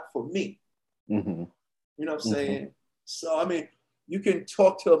just not for me. You know what I'm saying? So, I mean, you can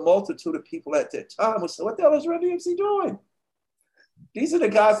talk to a multitude of people at that time and say, what the hell is Run DMC doing? These are the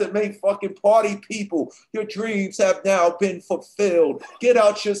guys that made fucking party people. Your dreams have now been fulfilled. Get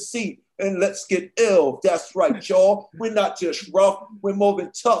out your seat and let's get ill. That's right, y'all. We're not just rough. We're more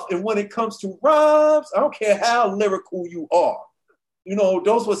than tough. And when it comes to rhymes, I don't care how lyrical you are. You know,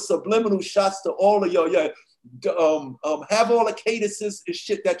 those were subliminal shots to all of y'all. Yeah, have all the cadences and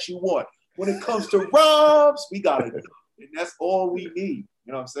shit that you want. When it comes to rhymes, we got it. And that's all we need.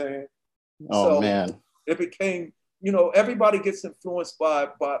 You know what I'm saying? Oh, so man. It became, you know, everybody gets influenced by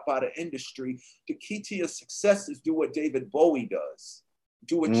the industry. The key to your success is do what David Bowie does.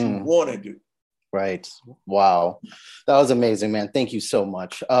 Do what you want to do. Right. Wow. That was amazing, man. Thank you so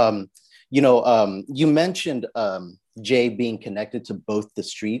much. You mentioned Jay being connected to both the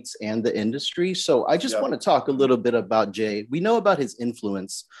streets and the industry. So I just want to talk a little bit about Jay. We know about his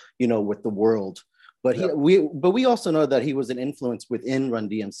influence, you know, with the world, but we also know that he was an influence within Run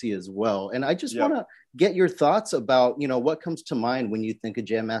DMC as well. And I just want to get your thoughts about, you know, what comes to mind when you think of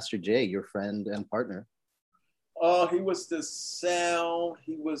Jam Master Jay, your friend and partner. He was the sound,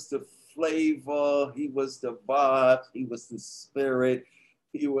 he was the flavor, he was the vibe, he was the spirit,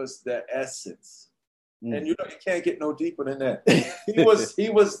 he was the essence. And you know, you can't get no deeper than that. He was the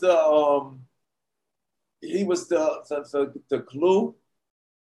glue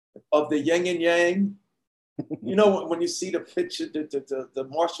of the yin and yang. You know, when you see the picture, the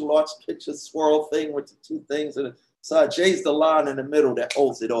martial arts picture swirl thing with the two things and so Jay's the line in the middle that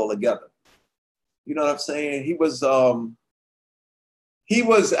holds it all together. You know what I'm saying? He was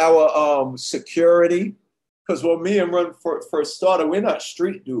our security, because when me and Run first started, we're not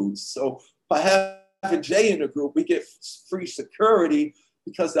street dudes. So by having Jay in the group, we get free security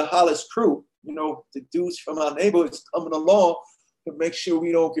because the Hollis crew, the dudes from our neighborhoods coming along to make sure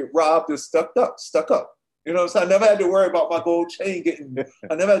we don't get robbed or stuck up. So I never had to worry about my gold chain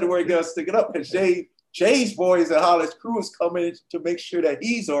I never had to worry about sticking up because Jay's boys at Hollis Crew is coming to make sure that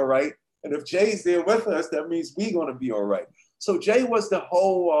he's all right. And if Jay's there with us, that means we're going to be all right. So Jay was the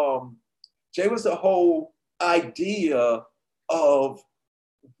whole idea of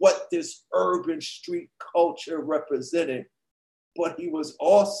what this urban street culture represented, but he was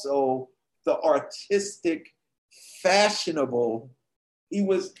also the artistic, fashionable.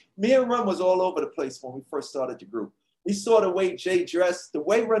 Me and Run was all over the place when we first started the group. We saw the way Jay dressed, the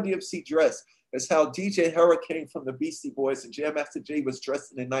way Run DMC dressed is how DJ Hurricane from the Beastie Boys and Jam Master Jay was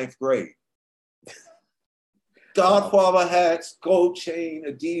dressed in the 9th grade. Godfather hats, gold chain,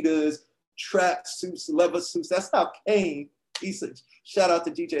 Adidas, track suits, leather suits. That's how Kane, shout out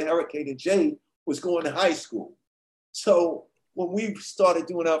to DJ Hurricane and Jay, was going to high school. So when we started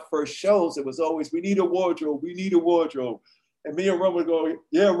doing our first shows, it was always, we need a wardrobe. And me and Ron would go,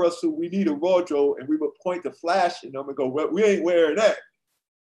 yeah, Russell, we need a wardrobe. And we would point to Flash and them and go, well, we ain't wearing that.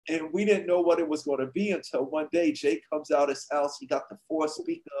 And we didn't know what it was going to be until one day Jay comes out his house. He got the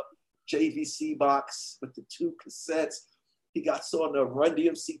 4-speaker JVC box with the 2 cassettes. He got some on the Run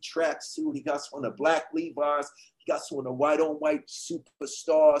DMC tracksuit. He got some on the black Levi's. He got some on the white on white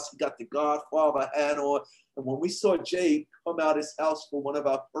Superstars. He got the Godfather hat on. And when we saw Jay come out his house for one of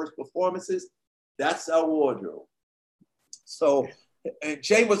our first performances, that's our wardrobe. So, and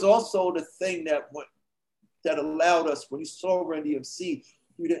Jay was also the thing that allowed us, when you saw Run DMC,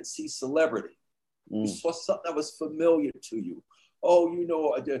 you didn't see celebrity. You saw something that was familiar to you. Oh,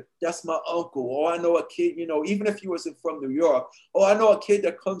 that's my uncle. Oh, I know a kid, even if he wasn't from New York. Oh, I know a kid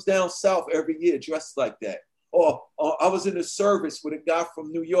that comes down south every year dressed like that. Or I was in a service with a guy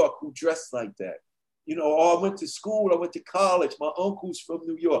from New York who dressed like that. Or I went to school, I went to college. My uncle's from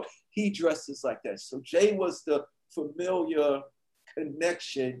New York. He dresses like that. So Jay was the familiar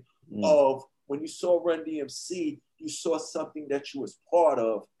connection of when you saw Run DMC, you saw something that you was part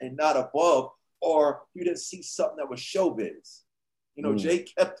of and not above, or you didn't see something that was showbiz. Jay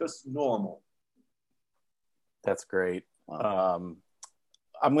kept us normal. That's great. Wow.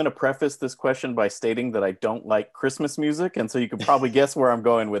 I'm going to preface this question by stating that I don't like Christmas music, and so you can probably guess where I'm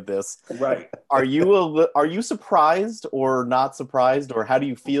going with this. Right. Are you surprised or not surprised, or how do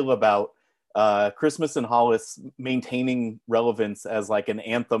you feel about Christmas in Hollis maintaining relevance as like an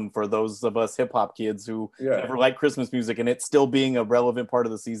anthem for those of us hip hop kids who never like Christmas music, and it still being a relevant part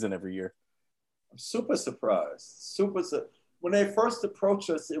of the season every year? I'm super surprised. When they first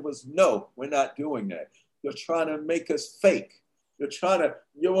approached us, it was, no, we're not doing that. You're trying to make us fake.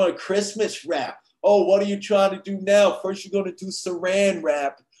 You want Christmas rap. Oh, what are you trying to do now? First, you're going to do Saran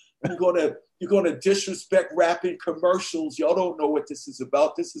rap. You're going to disrespect rap in commercials. Y'all don't know what this is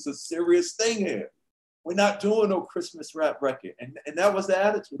about. This is a serious thing here. We're not doing no Christmas rap record. And that was the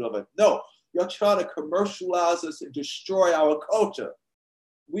attitude of it. No, y'all trying to commercialize us and destroy our culture.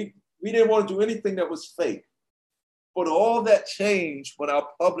 We didn't want to do anything that was fake. But all that changed when our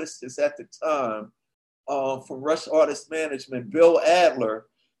publicist at the time, from Rush Artist Management, Bill Adler,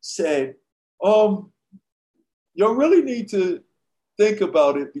 said, you really need to think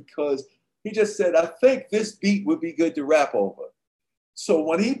about it, because he just said, I think this beat would be good to rap over. So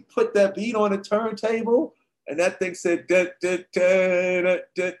when he put that beat on the turntable and that thing said,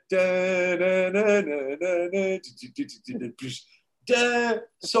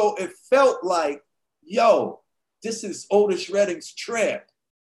 so it felt like, yo, this is Otis Redding's Tramp.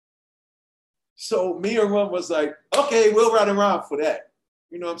 So me and Ron was like, okay, we'll run around for that.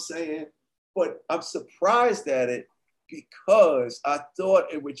 You know what I'm saying? But I'm surprised at it because I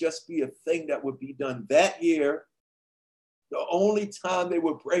thought it would just be a thing that would be done that year. The only time they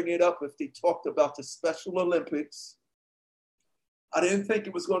would bring it up if they talked about the Special Olympics. I didn't think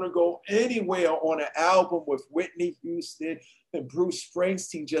it was going to go anywhere on an album with Whitney Houston and Bruce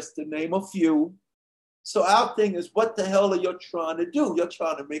Springsteen, just to name a few. So our thing is, what the hell are you trying to do? You're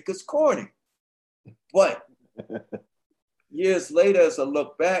trying to make us corny. But years later, as I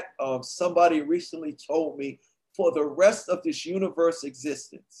look back, somebody recently told me, for the rest of this universe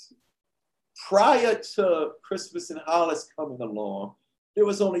existence, prior to Christmas in Hollis coming along, there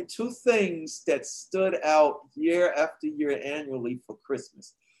was only 2 things that stood out year after year annually for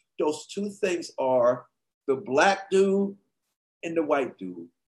Christmas. Those 2 things are the black dude and the white dude.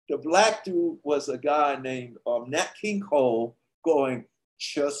 The black dude was a guy named Nat King Cole going,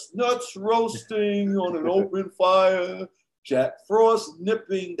 chestnuts roasting on an open fire, Jack Frost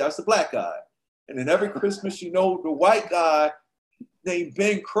nipping. That's the black guy. And then every Christmas, the white guy named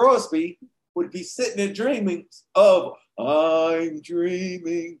Bing Crosby would be sitting there dreaming of, I'm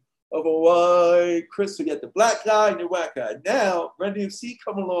dreaming of a white Christmas. You got the black guy and the white guy. Now, Run DMC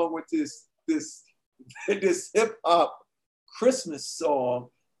come along with this hip hop Christmas song.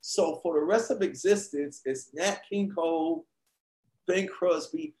 So for the rest of existence, it's Nat King Cole, Bing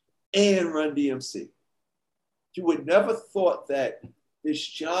Crosby, and Run DMC. You would never thought that this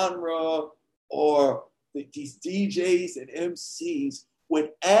genre or these DJs and MCs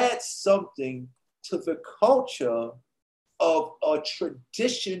would add something to the culture of a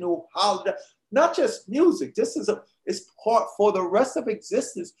traditional holiday, not just music. This is it's part for the rest of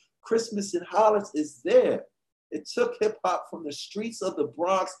existence. Christmas in Hollis is there. It took hip hop from the streets of the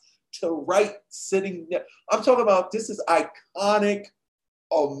Bronx to right sitting there. I'm talking about this is iconic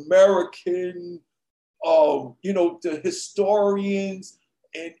American, the historians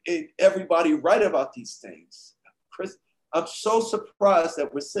and everybody write about these things. Chris, I'm so surprised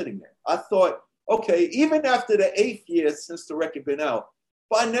that we're sitting there. I thought, okay, even after the 8th year since the record been out,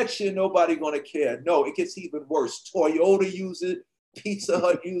 by next year, nobody gonna care. No, it gets even worse. Toyota use it, Pizza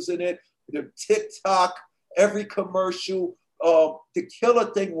Hut using it, the TikTok, every commercial. The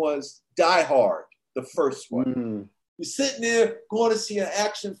killer thing was Die Hard, the first one. Mm. You're sitting there going to see an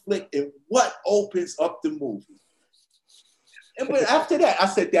action flick, and what opens up the movie? But after that, I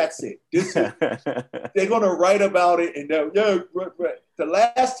said, that's it. They're going to write about it. And the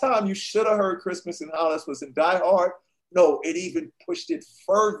last time you should have heard Christmas in Hollis was in Die Hard. No, it even pushed it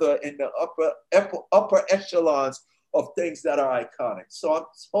further in the upper echelons of things that are iconic. So I'm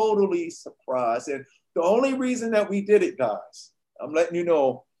totally surprised. And the only reason that we did it, guys, I'm letting you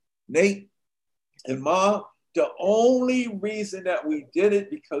know, Nate and Ma, the only reason that we did it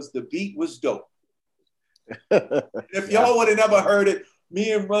because the beat was dope. If y'all would have never heard it,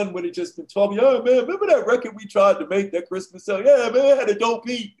 me and Run would have just been talking, oh man, remember that record we tried to make that Christmas song? Yeah, man, it had a dope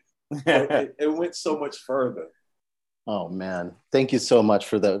beat. It went so much further. Oh man, thank you so much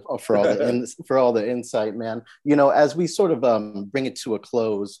for all the insight, man. You know, as we sort of bring it to a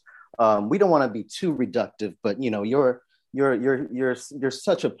close, we don't want to be too reductive, but you know, you're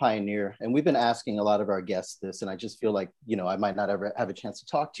such a pioneer, and we've been asking a lot of our guests this, and I just feel like, you know, I might not ever have a chance to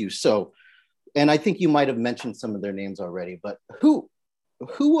talk to you. So, and I think you might have mentioned some of their names already, but who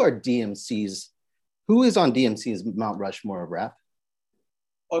are DMC's? Who is on DMC's Mount Rushmore of rap?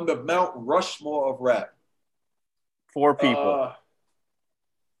 On the Mount Rushmore of rap, 4 people.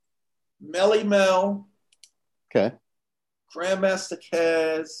 Melly Mel. Okay. Grandmaster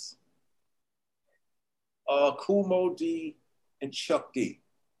Caz. Kool Moe Dee, and Chuck D.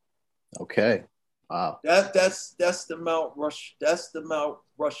 Okay. Wow. That's the Mount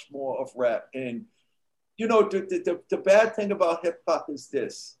Rushmore of rap. And you know, the bad thing about hip hop is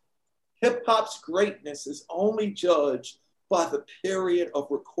this. Hip hop's greatness is only judged by the period of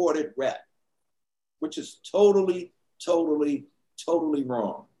recorded rap, which is totally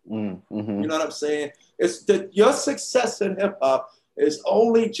wrong. Mm-hmm. You know what I'm saying? It's your success in hip hop is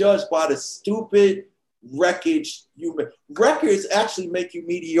only judged by the stupid records you make. Records actually make you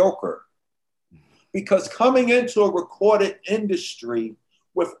mediocre, because coming into a recorded industry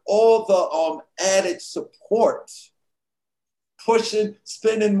with all the added support, pushing,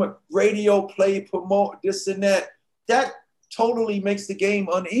 spinning radio play, promote this and that totally makes the game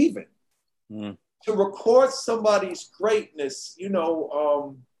uneven. Mm. To record somebody's greatness, you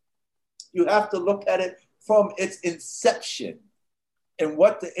know, you have to look at it from its inception and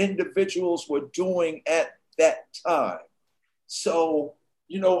what the individuals were doing at that time. So,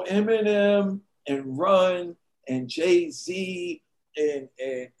 you know, Eminem and Run and Jay-Z and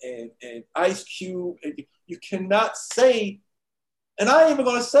Ice Cube, and you cannot say, and I ain't even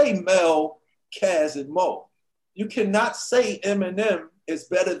gonna say Mel, Caz, and Mo. You cannot say Eminem is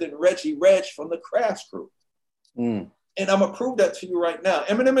better than Reggie Reg from the Crash Crew. Mm. And I'm gonna prove that to you right now.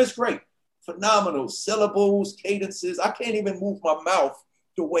 Eminem is great. Phenomenal syllables, cadences. I can't even move my mouth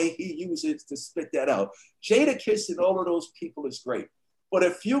the way he uses to spit that out. Jadakiss and all of those people is great. But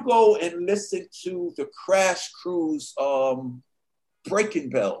if you go and listen to the Crash Crew's Breaking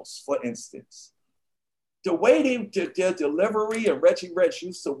Bells, for instance, the way their delivery and Reggie Reg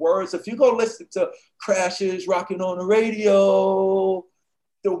use of words, if you go listen to Crash's Rocking on the Radio,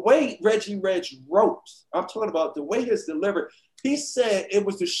 the way Reggie Reg wrote, I'm talking about the way his delivery, he said it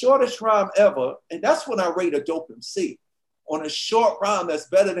was the shortest rhyme ever, and that's when I rate a dope MC. On a short rhyme that's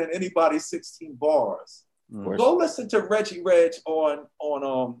better than anybody's 16 bars. Go listen to Reggie Reg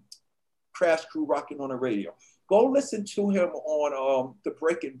on Crash Crew Rocking on the Radio. Go listen to him on the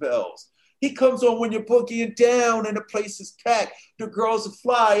Breaking Bells. He comes on when you're boogieing down and the place is packed. The girls are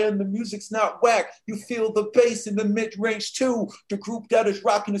fly and the music's not whack. You feel the bass in the mid-range too. The group that is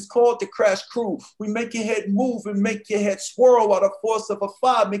rocking is called the Crash Crew. We make your head move and make your head swirl while the force of a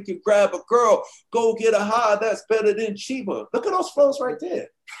fire make you grab a girl. Go get a high, that's better than Chiba. Look at those flows right there.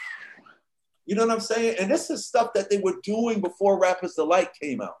 You know what I'm saying? And this is stuff that they were doing before Rappers Delight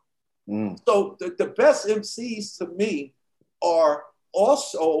came out. So the best MCs to me are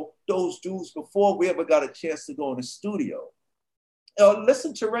also those dudes before we ever got a chance to go in the studio.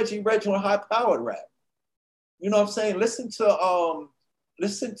 Listen to Reggie on High Powered Rap. You know what I'm saying? Listen to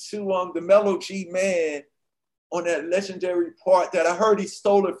the Mellow G Man on that legendary part that I heard he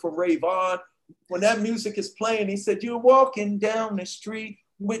stole it from Ray Vaughn. When that music is playing, he said, "You're walking down the street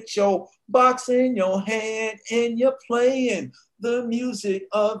with your box in your hand and you're playing the music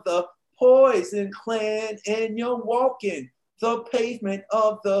of the Poison Clan and you're walking the pavement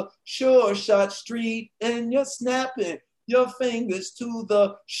of the Sure Shot Street and you're snapping your fingers to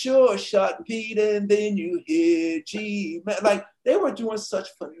the Sure Shot beat and then you hear G." Man, like they were doing such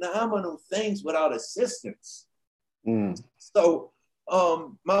phenomenal things without assistance. So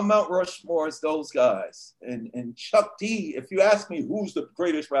my Mount Rushmore is those guys. And Chuck D, if you ask me who's the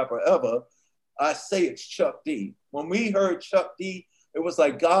greatest rapper ever, I say it's Chuck D. When we heard Chuck D, it was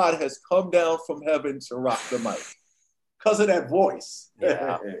like God has come down from heaven to rock the mic because of that voice.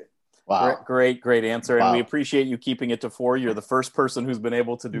 Yeah. Wow. Great answer. Wow. And we appreciate you keeping it to 4. You're the first person who's been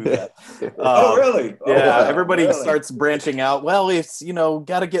able to do that. Oh, really? Yeah, Oh, everybody really? starts branching out. Well, it's,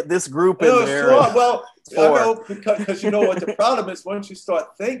 got to get this group in No, there. sure. Well, I 4. know because you know what the problem is once you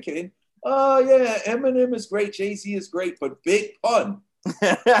start thinking, oh, yeah, Eminem is great, Jay-Z is great, but Big Pun.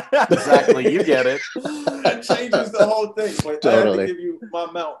 Exactly, you get it. That changes the whole thing. But I have to give you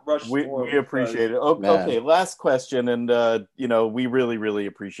my Mount Rushmore. We appreciate it. Okay, last question, and we really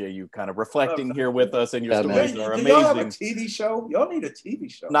appreciate you kind of reflecting here with us, and your stories are amazing. Y'all have a TV show? Y'all need a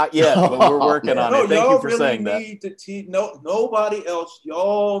TV show. Not yet, but we're working on it. Thank you for saying that. Nobody else.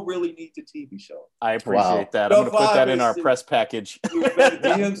 Y'all really need the TV show. I appreciate that. I'm going to put that in our press package.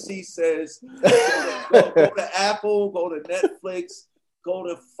 DMC says, go to Apple, go to Netflix, go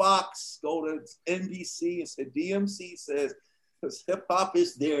to Fox, go to NBC, and said DMC says, because hip hop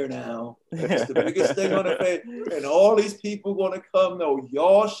is there now. It's the biggest thing on the face. And all these people going to come. No,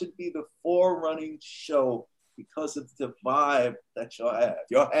 y'all should be the forerunning show because of the vibe that y'all have.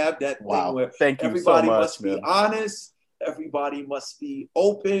 Y'all have that thing where everybody must be honest, everybody must be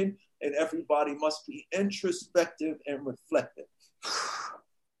open, and everybody must be introspective and reflective.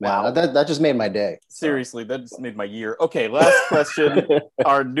 Wow, that just made my day. Seriously, that just made my year. Okay, last question.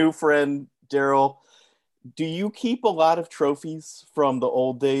 Our new friend, Daryl. Do you keep a lot of trophies from the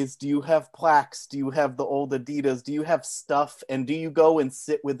old days? Do you have plaques? Do you have the old Adidas? Do you have stuff? And do you go and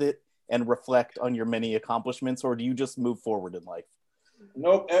sit with it and reflect on your many accomplishments, or do you just move forward in life?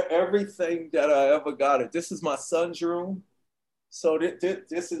 Nope, everything that I ever got. This is my son's room. So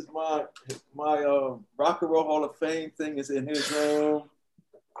this is my Rock and Roll Hall of Fame thing is in his room.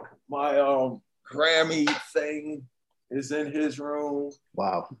 My Grammy thing is in his room.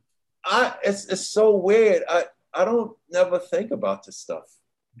 Wow. It's so weird. I don't never think about this stuff.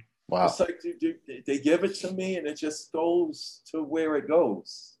 Wow. It's like they give it to me and it just goes to where it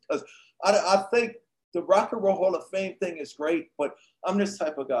goes. Because I think the Rock and Roll Hall of Fame thing is great, but I'm this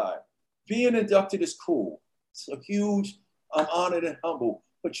type of guy. Being inducted is cool. It's a huge, I'm honored and humble.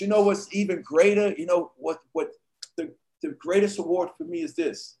 But you know what's even greater? You know what the greatest award for me is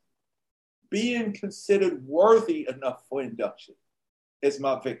this. Being considered worthy enough for induction is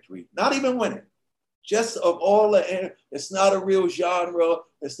my victory. Not even winning. Just of all the, it's not a real genre.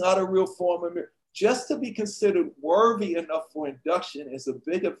 It's not a real form of it. Just to be considered worthy enough for induction is a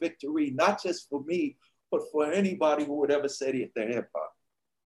bigger victory, not just for me, but for anybody who would ever say they're hip hop.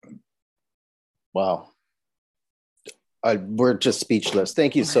 Wow. We're just speechless.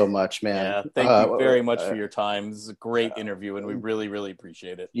 Thank you so much, man. Yeah, thank you very much for your time. This is a great interview, and we really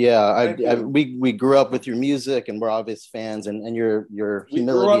apprieed it. Yeah, we grew up with your music, and we're obvious fans, and your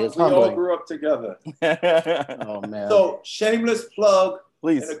humility is humbling. We all grew up together. Oh man! So shameless plug.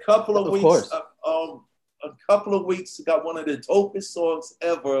 Please. In a couple of weeks, course. got one of the dopest songs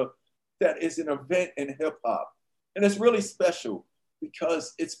ever. That is an event in hip hop, and it's really special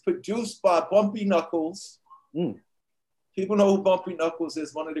because it's produced by Bumpy Knuckles. People know who Bumpy Knuckles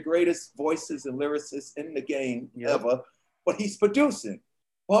is, one of the greatest voices and lyricists in the game ever, but he's producing.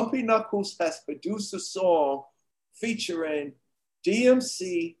 Bumpy Knuckles has produced a song featuring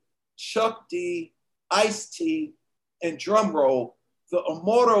DMC, Chuck D, Ice-T, and drumroll, the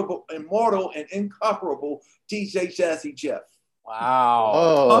immortal and incomparable DJ Jazzy Jeff.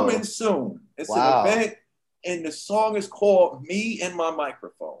 Wow. coming soon. It's Wow. an event, and the song is called "Me and My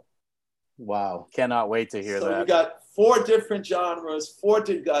Microphone." Wow. Cannot wait to hear So that. you got 4 different genres.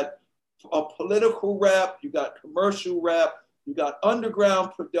 You got a political rap, you got commercial rap, you got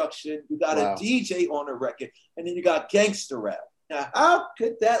underground production, you got Wow. a DJ on the record, and then you got gangster rap. Now, how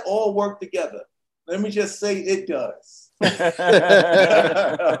could that all work together? Let me just say it does.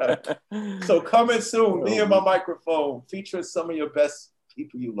 So coming soon, Me and My Microphone, featuring some of your best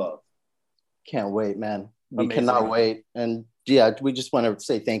people you love. Can't wait, man. We Amazing. cannot wait. And yeah, we just want to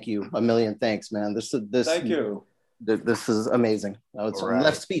say thank you. A million thanks, man. This Thank you. This is amazing. I'm Right.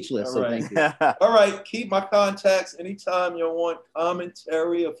 left speechless. All So right. thank you. All right, keep my contacts anytime you want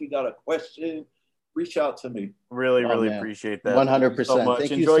commentary. If you got a question, reach out to me. Really, Oh, really man. appreciate that. 100%. Thank you so much.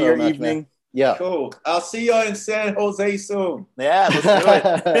 Thank you Enjoy so your much, evening. man. Yeah. Cool. I'll see you in San Jose soon. Yeah, let's do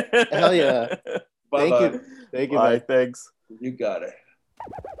it. Hell yeah. Bye-bye. Thank you. Thank you, Bye, man. thanks. You got it.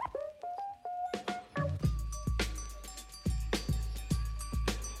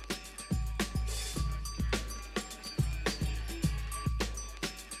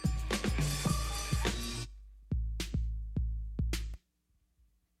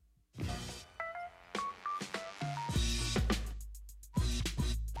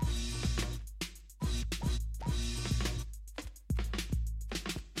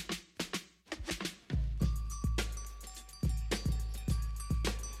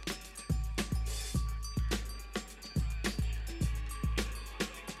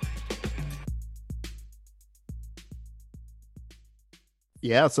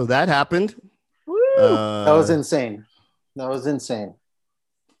 Yeah, so that happened. That was insane. That was insane.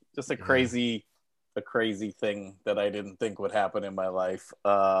 Just a crazy thing that I didn't think would happen in my life.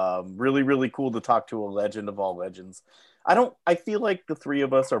 Really, really cool to talk to a legend of all legends. I feel like the three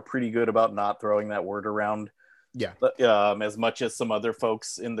of us are pretty good about not throwing that word around. Yeah. As much as some other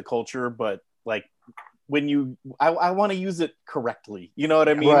folks in the culture, but like when I want to use it correctly. You know what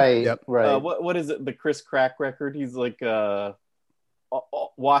I mean? Right. Yep. Right. What is it? The Chris Crack record? He's like,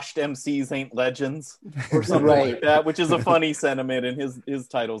 washed MCs ain't legends or something Right. like that, which is a funny sentiment, and his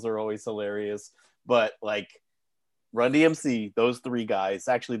titles are always hilarious. But like Run DMC, those three guys,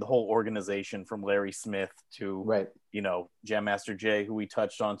 actually the whole organization from Larry Smith to Right. Jam Master Jay, who we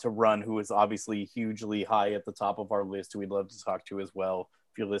touched on, to Run, who is obviously hugely high at the top of our list, who we'd love to talk to as well,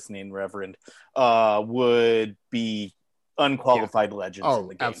 if you're listening, Reverend, would be unqualified legends in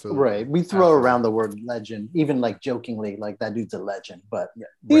the game. Absolutely. Right. We throw around the word legend, even like jokingly, like that dude's a legend, but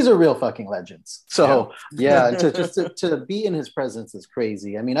these are real fucking legends. So to be in his presence is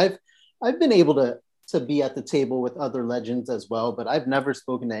crazy. I mean, I've been able to be at the table with other legends as well, but I've never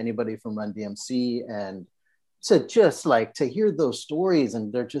spoken to anybody from Run DMC, and to just like to hear those stories,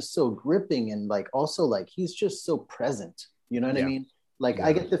 and they're just so gripping, and like also like he's just so present. You know what I mean? Like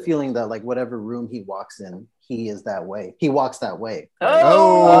I get the feeling that like whatever room he walks in, he is that way. He walks that way. But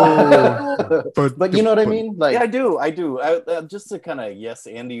you know what I mean? Like yeah, I do. Just to kind of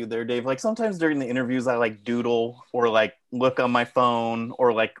Andy you there, Dave. Like sometimes during the interviews, I like doodle or like look on my phone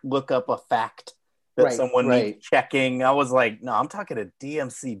or like look up a fact that someone needs checking. I was like, no, I'm talking to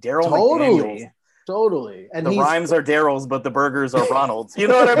DMC, Daryl McDaniels. Totally. And the rhymes are Daryl's, but the burgers are Ronald's. You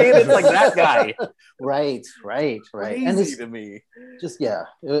know what I mean? It's like that guy. Right. Crazy and to me. Just it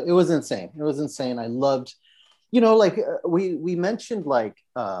was insane. It was insane. I loved, like we mentioned like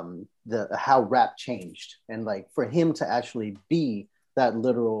how rap changed, and like for him to actually be that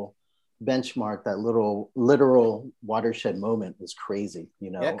literal benchmark, that literal watershed moment was crazy.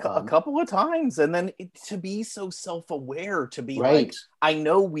 A couple of times, and then to be so self-aware, to be right. like, I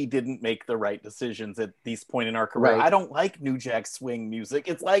know we didn't make the right decisions at this point in our career. Right. I don't like New Jack Swing music.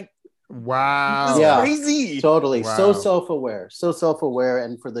 It's like, wow, this is crazy. Totally. Wow. So self-aware,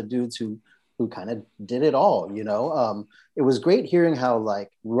 and for the dudes who kind of did it all, it was great hearing how like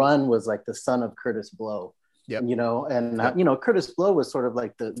Run was like the son of Curtis Blow. Yep. Curtis Blow was sort of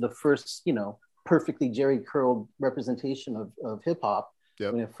like the first, perfectly Jerry curled representation of hip hop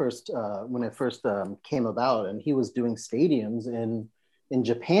when it first came about, and he was doing stadiums in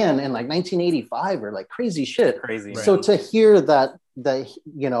Japan in like 1985 or like crazy shit. Crazy. So to hear that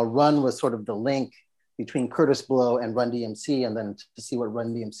Run was sort of the link between Curtis Blow and Run DMC, and then to see what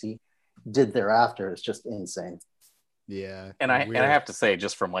Run DMC did thereafter is just insane. Yeah. And I have to say,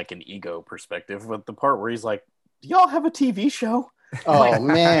 just from like an ego perspective, with the part where he's like, do y'all have a TV show? Oh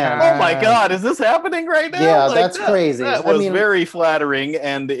man. Oh my God, is this happening right now? Yeah, like, that's crazy. That was very flattering.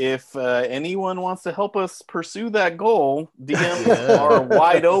 And if anyone wants to help us pursue that goal, DMs are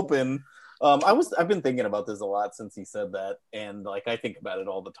wide open. I've been thinking about this a lot since he said that, and like I think about it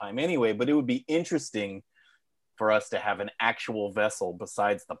all the time anyway, but it would be interesting for us to have an actual vessel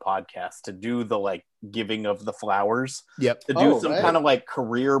besides the podcast to do the like giving of the flowers. Yep. To do some right. kind of like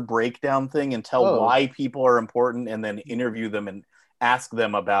career breakdown thing and tell why people are important, and then interview them and ask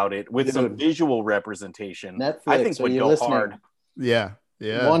them about it with some visual representation. Netflix, I think would go listening? hard. Yeah.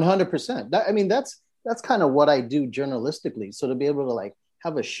 100%. I mean, that's kind of what I do journalistically. So to be able to like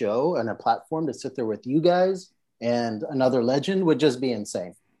have a show and a platform to sit there with you guys and another legend would just be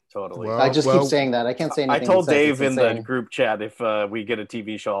insane. Totally. Well, I just keep saying that. I can't say anything. I told besides Dave it's in the insane. group chat, if we get a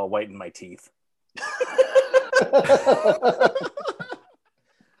TV show, I'll whiten my teeth.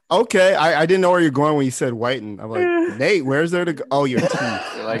 Okay, I didn't know where you're going when you said whiten. I'm like, Nate, where's there to go? Oh, your teeth.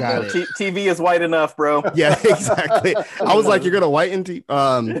 Like, Got it. TV is white enough, bro. Yeah, exactly. I was like, you're gonna whiten teeth.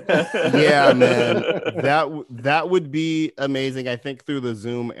 Yeah, man, that would be amazing. I think through the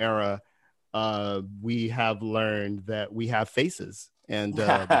Zoom era, we have learned that we have faces, and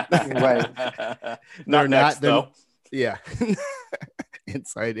right. Not next, though. Yeah.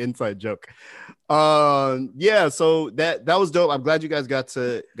 inside joke. Yeah, so that was dope. I'm glad you guys got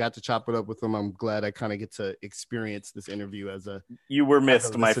to chop it up with them. I'm glad I kind of get to experience this interview as a you were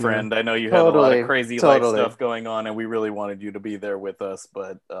missed, my listener. friend. I know you had a lot of crazy life stuff going on, and we really wanted you to be there with us,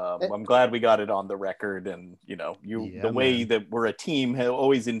 but I'm glad we got it on the record. And the way that we're a team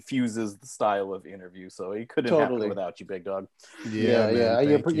always infuses the style of interview, so it couldn't happen without you, big dog. Yeah.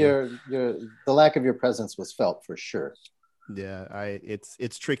 Your the lack of your presence was felt for sure. Yeah,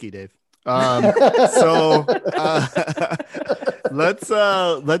 it's tricky, Dave. So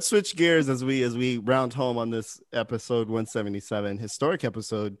let's switch gears as we round home on this episode 177, historic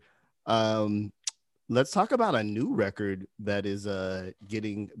episode. Let's talk about a new record that is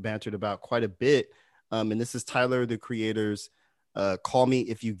getting bantered about quite a bit. And this is Tyler, the Creator's Call Me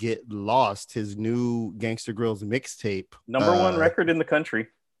If You Get Lost, his new Gangsta Grillz mixtape. Number one record in the country.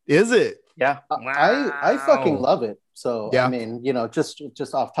 Is it? Yeah. I fucking love it. So yeah. I mean,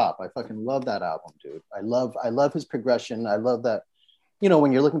 just off top, I fucking love that album, dude. I love his progression. I love that,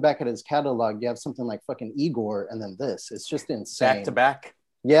 when you're looking back at his catalog, you have something like fucking Igor and then this. It's just insane. Back to back.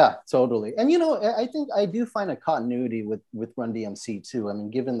 Yeah, totally. And I think I do find a continuity with Run DMC too. I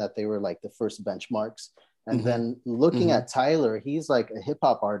mean, given that they were like the first benchmarks, and then looking at Tyler, he's like a hip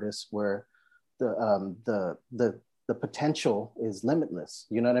hop artist where the potential is limitless.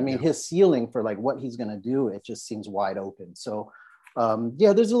 You know what I mean? Yeah. His ceiling for like what he's gonna do, it just seems wide open. So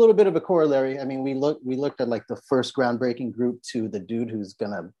there's a little bit of a corollary. I mean, we looked at like the first groundbreaking group to the dude who's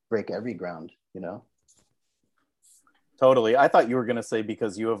gonna break every ground, Totally. I thought you were gonna say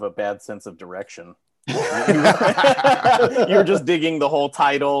because you have a bad sense of direction. You're just digging the whole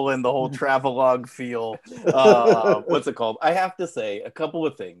title and the whole travelogue feel. What's it called? I have to say a couple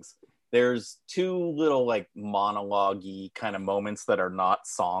of things. There's two little like monologue-y kind of moments that are not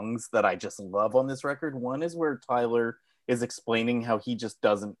songs that I just love on this record. One is where Tyler is explaining how he just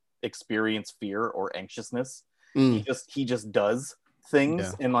doesn't experience fear or anxiousness. He just does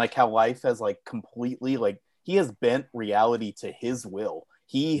things, and like how life has like completely like he has bent reality to his will.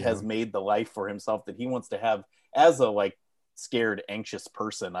 He has made the life for himself that he wants to have as a like scared, anxious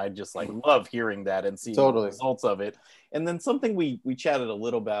person. I just like love hearing that and seeing the results of it. And then something we chatted a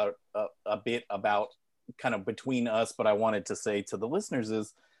little about a bit about kind of between us, but I wanted to say to the listeners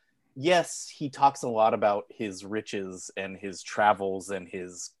is, yes, he talks a lot about his riches and his travels and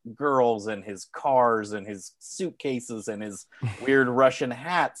his girls and his cars and his suitcases and his weird Russian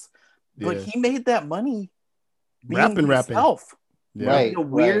hats, but he made that money rapping himself. Yeah. Right, a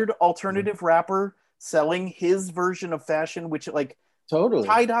weird alternative rapper selling his version of fashion, which like totally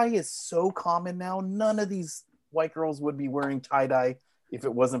tie-dye is so common now. None of these white girls would be wearing tie-dye if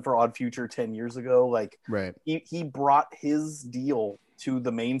it wasn't for Odd Future 10 years ago. Like he brought his deal to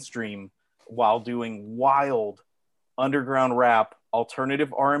the mainstream while doing wild underground rap,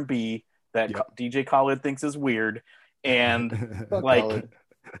 alternative R&B that DJ Khaled thinks is weird, and like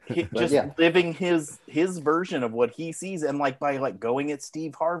living his version of what he sees, and like by like going at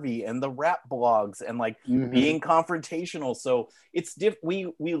Steve Harvey and the rap blogs and like being confrontational. So it's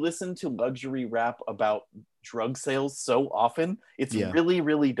we listen to luxury rap about drug sales so often. It's really,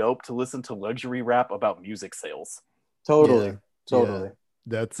 really dope to listen to luxury rap about music sales. Totally.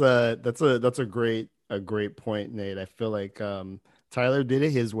 That's a great point, Nate. I feel like Tyler did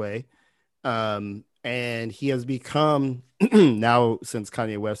it his way. And he has become now, since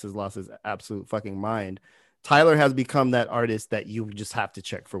Kanye West has lost his absolute fucking mind, Tyler has become that artist that you just have to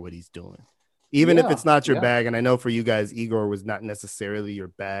check for what he's doing, even if it's not your bag. And I know for you guys, Igor was not necessarily your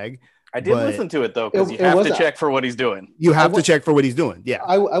bag, I did But listen to it though, because you It have was to a- check for what he's doing. you have to went- check for what he's doing. Yeah.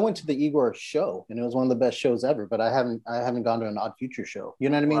 I went to the Igor show and it was one of the best shows ever, but I haven't gone to an Odd Future show. You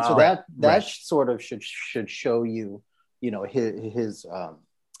know what I mean? So Wow. that Right. sort of should show you, his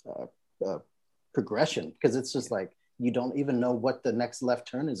progression, because it's just like you don't even know what the next left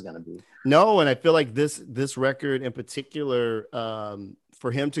turn is going to be. No, and I feel like this record in particular,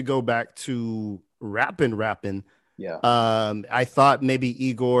 for him to go back to rapping. Yeah. I thought maybe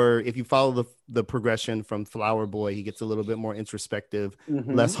Igor, if you follow the progression from Flower Boy, he gets a little bit more introspective,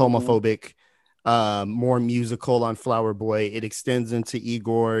 Mhm, less mhm. homophobic, more musical on Flower Boy. It extends into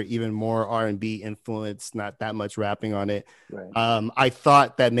Igor, even more R&B influence, not that much rapping on it. Right. I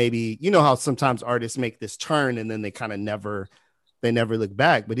thought that maybe, how sometimes artists make this turn and then they kind of never look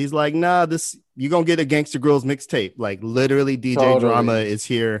back. But he's like, nah, you're gonna get a Gangsta Girls mixtape. Like literally DJ Totally. Drama is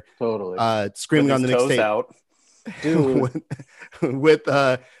here Totally. screaming With on the his toes mixtape. out. Dude. with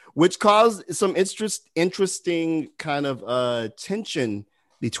which caused some interesting kind of tension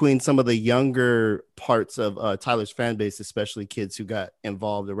between some of the younger parts of Tyler's fan base, especially kids who got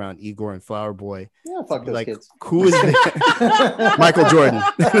involved around Igor and Flower Boy. Yeah, fuck those Like, kids. who is Michael Jordan?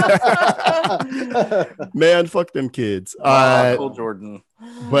 Man, fuck them kids. Michael Jordan.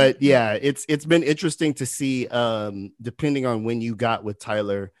 But yeah, it's been interesting to see, depending on when you got with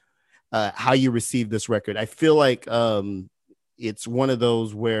Tyler, how you receive this record. I feel like it's one of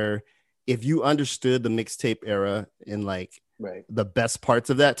those where if you understood the mixtape era and like Right. the best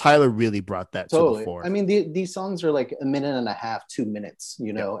parts of that, Tyler really brought that to the Totally. fore. I mean, these songs are like a minute and a half, 2 minutes,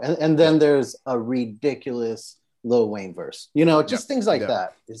 and then there's a ridiculous Lil Wayne verse, just things like Yep.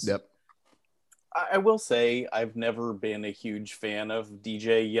 that. It's- Yep. I will say I've never been a huge fan of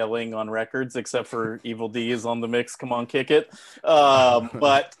DJ yelling on records, except for Evil D is on the mix. Come on, kick it.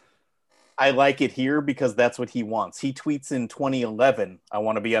 But I like it here because that's what he wants. He tweets in 2011, I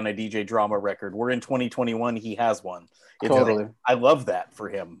want to be on a DJ Drama record. We're in 2021. He has one. Totally. I love that for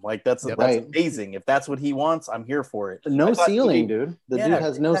him. Like that's Right. amazing. If that's what he wants, I'm here for it. No I thought ceiling, DJ dude. The Yeah, dude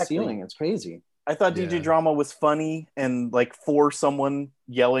has no exactly. ceiling. It's crazy. I thought DJ Yeah. Drama was funny and like for someone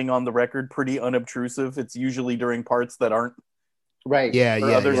yelling on the record, pretty unobtrusive. It's usually during parts that aren't Right. Yeah, or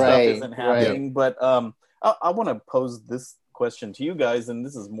yeah, other yeah. stuff Right, isn't happening. But I want to pose this question to you guys, and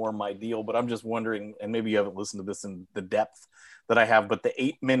this is more my deal, but I'm just wondering, and maybe you haven't listened to this in the depth that I have, but the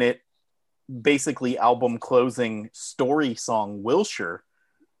 8-minute basically album closing story song Wilshire,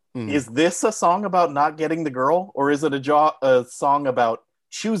 is this a song about not getting the girl, or is it a song about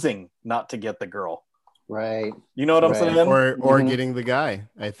choosing not to get the girl? Right. You know what I'm Right. saying? Or Mhm. getting the guy.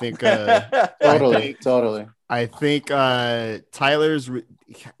 I think Totally. Totally. I think Tyler's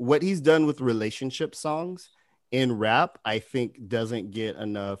what he's done with relationship songs in rap, I think doesn't get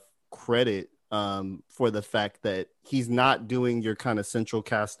enough credit for the fact that he's not doing your kind of central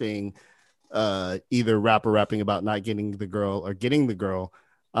casting, either rapper rapping about not getting the girl or getting the girl.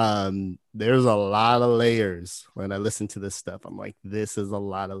 There's a lot of layers when I listen to this stuff. I'm like, this is a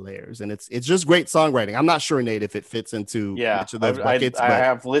lot of layers, and it's just great songwriting. I'm not sure, Nate, if it fits into each of those buckets. I but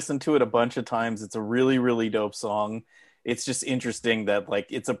have listened to it a bunch of times. It's a really, really dope song. It's just interesting that like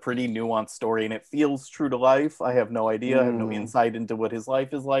it's a pretty nuanced story and it feels true to life. I have no idea. I have no insight into what his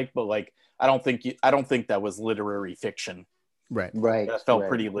life is like, but like I don't think that was literary fiction. right. Right. That felt right,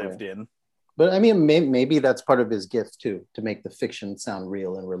 pretty right. lived in. But I mean, maybe that's part of his gift too, to make the fiction sound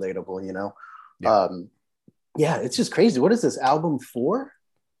real and relatable. Yeah. Yeah, it's just crazy. What is this album for?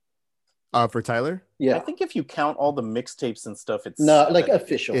 For Tyler, Yeah, I think if you count all the mixtapes and stuff, it's no, like 7.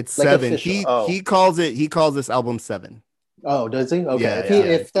 official. it's like 7. official. He calls this album 7. Oh, does he? Okay, Yeah,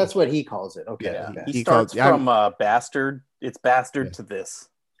 if that's what he calls it. Okay. Yeah. okay. He He starts called- from Bastard. It's Bastard Yeah. to this.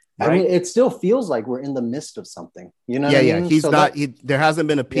 I Right? mean, it still feels like we're in the midst of something. You know? Yeah, what I yeah. mean? He's So not. that- There hasn't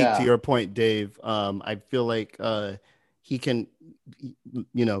been a peak Yeah. to your point, Dave. I feel like he can,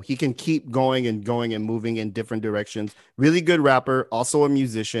 he can keep going and moving in different directions. Really good rapper, also a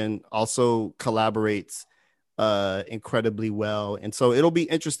musician, also collaborates incredibly well, and so it'll be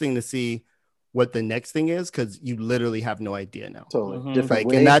interesting to see what the next thing is because you literally have no idea now. totally Mhm. different. Like,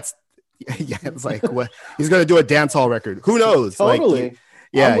 way. and that's yeah, it's like what he's gonna do a dance hall record. Who knows? totally. Like,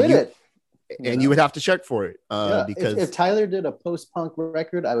 yeah, I'm with it. and you would have to check for it Yeah, because if Tyler did a post-punk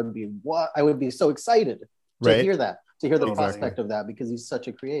record, I would be so excited to Right. hear that, to hear the Exactly. prospect of that, because he's such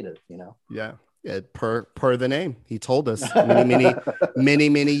a creative. yeah, per the name he told us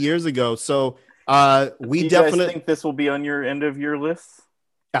many years ago. So Do we you guys definitely think this will be on your end of your list?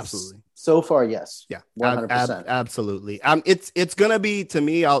 absolutely. So far, yes. Yeah, 100%. absolutely. It's gonna be, to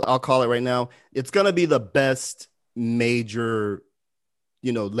me, I'll call it right now. It's gonna be the best major,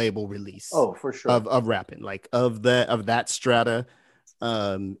 label release. Oh, for sure. of rapping, like of that strata.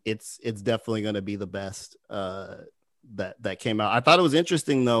 it's definitely going to be the best that came out. I thought it was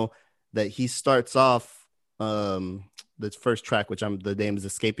interesting though that he starts off this first track, which the name is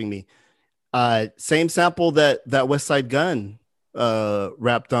escaping me. Same sample that West Side Gun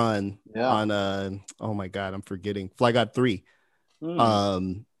rapped on oh my god, I'm forgetting, Fly God 3.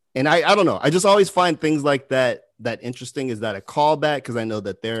 And I don't know, I just always find things like that interesting. Is that a callback? Because I know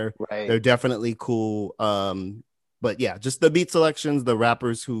that they're definitely cool. But yeah, just the beat selections, the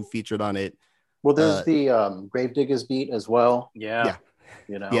rappers who featured on it. Well, there's the Gravediggers beat as well. Yeah.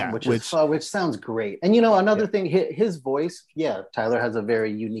 You know, which sounds great. And you know, another thing, his voice, Tyler has a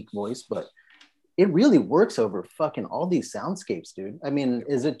very unique voice, but it really works over fucking all these soundscapes, dude. I mean,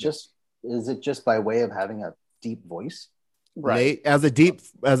 is it just by way of having a deep voice? Right. As a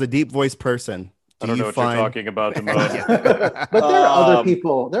deep voice person, I don't know what you're talking about, Damone. But there are other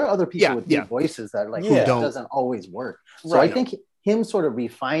people. There are other people with deep voices that it doesn't always work. So I think him sort of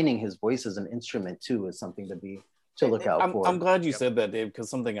refining his voice as an instrument too is something to look out for. I'm glad you said that, Dave, because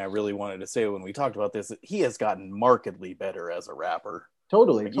something I really wanted to say when we talked about this, he has gotten markedly better as a rapper.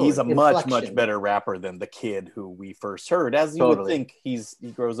 Totally. He's a much better rapper than the kid who we first heard. As you would think, he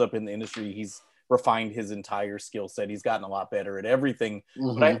grows up in the industry. He's refined his entire skill set. He's gotten a lot better at everything.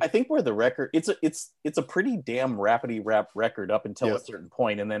 But I think where the record, it's a pretty damn rapidy rap record up until a certain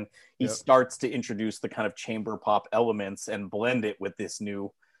point, and then he starts to introduce the kind of chamber pop elements and blend it with this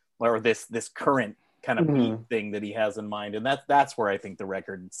new, or this current kind of beat thing that he has in mind, and that's where I think the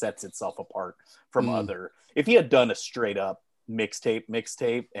record sets itself apart from other. If he had done a straight up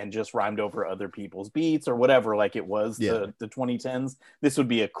mixtape and just rhymed over other people's beats or whatever, like it was the 2010s, this would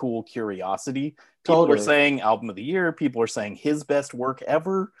be a cool curiosity. People are saying album of the year, people are saying his best work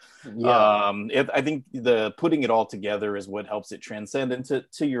ever. I think the putting it all together is what helps it transcend. And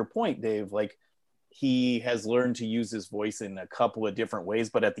to your point, Dave, like, he has learned to use his voice in a couple of different ways,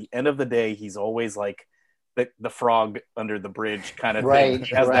 but at the end of the day, he's always like the frog under the bridge kind of thing.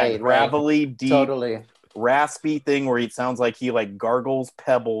 He has that gravelly, deep, raspy thing where it sounds like he like gargles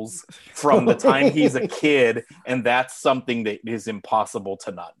pebbles from the time he's a kid, and that's something that is impossible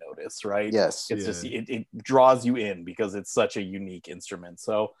to not notice, right? Yes. It's just it draws you in because it's such a unique instrument.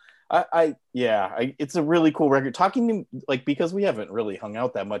 So it's a really cool record. Talking to, like, because we haven't really hung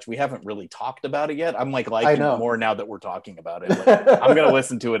out that much, we haven't really talked about it yet. I'm like liking it more now that we're talking about it. Like, I'm gonna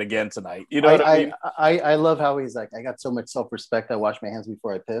listen to it again tonight. You know what I mean? I love how he's like, I got so much self-respect, I wash my hands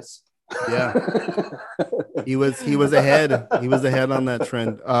before I piss. Yeah. he was ahead. He was ahead on that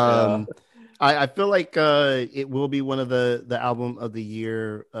trend. I feel like it will be one of the album of the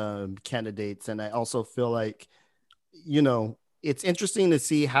year candidates, and I also feel like, you know, it's interesting to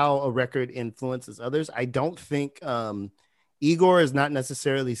see how a record influences others. I don't think Igor is not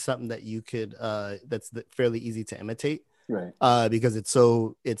necessarily something that you could that's fairly easy to imitate, right? Because it's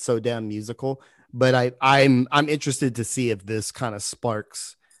so damn musical. But I'm interested to see if this kind of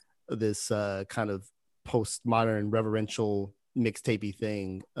sparks this kind of postmodern reverential mixtapey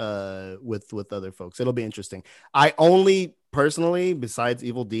thing with other folks. It'll be interesting. I only personally, besides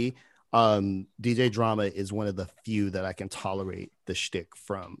Evil D, DJ Drama is one of the few that I can tolerate the shtick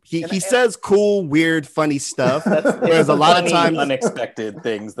from. He says cool, weird, funny stuff. Whereas a lot of times unexpected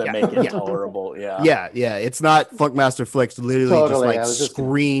things that make it tolerable. Yeah. It's not Funkmaster Flex literally just like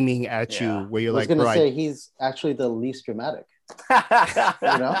screaming at you where you're like, I was gonna say he's actually the least dramatic. You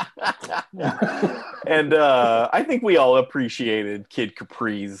know? And I think we all appreciated Kid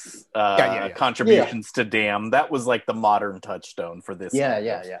Capri's contributions to Damn. That was like the modern touchstone for this. But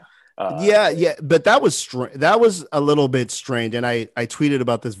that was a little bit strange, and I tweeted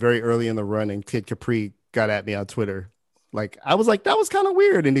about this very early in the run, and Kid Capri got at me on Twitter. Like, I was like, that was kind of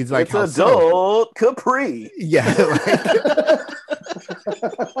weird, and he's like, it's adult Capri.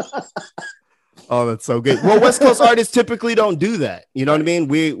 Oh, that's so good. Well, West Coast artists typically don't do that. You know what I mean?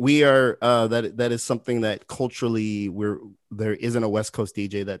 We are that is something that culturally there isn't a West Coast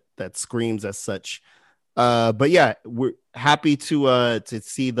DJ that screams as such. But yeah, we're happy to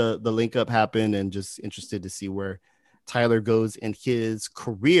see the link up happen, and just interested to see where Tyler goes in his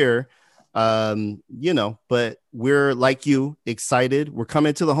career. You know, but we're like you, excited. We're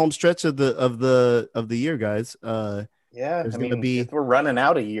coming to the home stretch of the year, guys. There's gonna be, we're running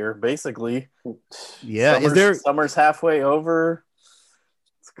out a year basically. Yeah, summer's halfway over.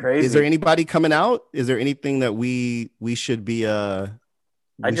 It's crazy. Is there anybody coming out? Is there anything that we should be? I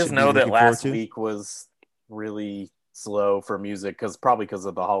just know that last week was really slow for music probably because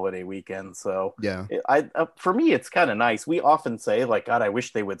of the holiday weekend. So Yeah. For me, it's kind of nice. We often say like, God, I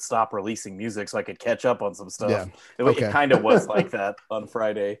wish they would stop releasing music so I could catch up on some stuff. Yeah. It kind of was like that on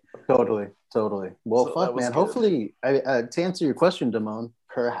Friday. Totally. Well, So fuck, man. Good. Hopefully, to answer your question, Damone,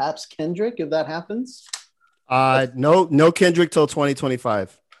 perhaps Kendrick, if that happens. No Kendrick till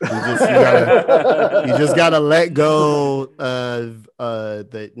 2025. You just gotta let go of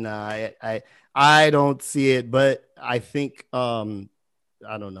I don't see it, but I think I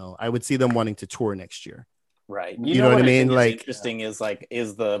don't know. I would see them wanting to tour next year. Right. You know what I mean? Like, interesting is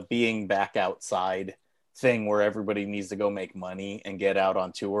the being back outside thing where everybody needs to go make money and get out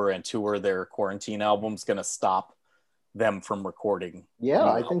on tour and tour their quarantine albums going to stop them from recording. Yeah,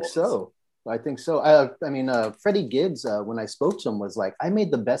 I think so. I mean, Freddie Gibbs, when I spoke to him, was like, I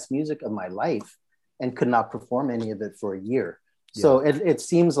made the best music of my life and could not perform any of it for a year. Yeah. So it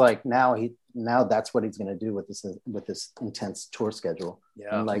seems like now that's what he's going to do with this intense tour schedule.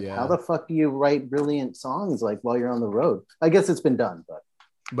 Yeah. And like, how the fuck do you write brilliant songs like while you're on the road? I guess it's been done,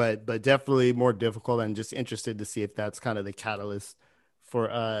 but definitely more difficult. I'm just interested to see if that's kind of the catalyst for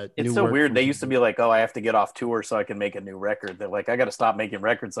it's so weird. They used to be like, oh, I have to get off tour so I can make a new record. They're like, I got to stop making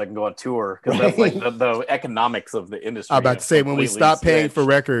records so I can go on tour, because that's like the economics of the industry. I'm about to say, when we stopped paying for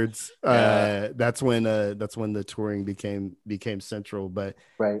records, that's when the touring became central. But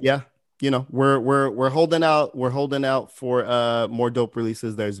yeah, you know, we're holding out. We're holding out for more dope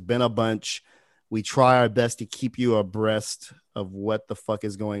releases. There's been a bunch. We try our best to keep you abreast of what the fuck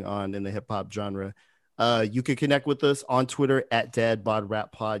is going on in the hip hop genre. You can connect with us on Twitter at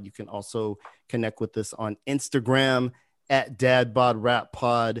DadBodRapPod. You can also connect with us on Instagram at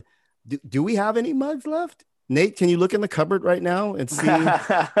DadBodRapPod. Do we have any mugs left? Nate, can you look in the cupboard right now and see if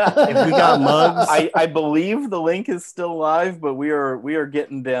we got mugs? I believe the link is still live, but we are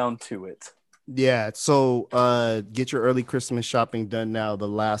getting down to it. Yeah, so get your early Christmas shopping done now. The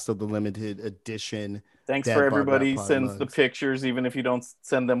last of the limited edition. Thanks for everybody sends the pictures, even if you don't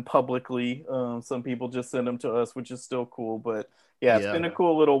send them publicly. Some people just send them to us, which is still cool. But yeah, it's been a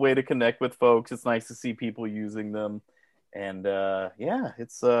cool little way to connect with folks. It's nice to see people using them. And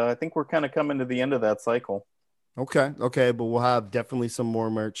it's I think we're kind of coming to the end of that cycle. Okay, but we'll have definitely some more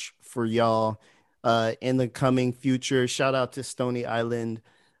merch for y'all in the coming future. Shout out to Stony Island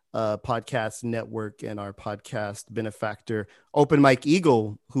podcast network and our podcast benefactor Open Mike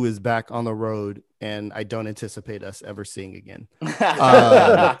Eagle, who is back on the road, and I don't anticipate us ever seeing again.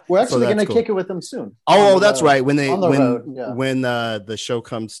 We're actually going to kick it with them soon. That's right. When the show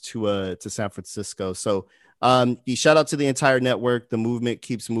comes to San Francisco. So shout out to the entire network. The movement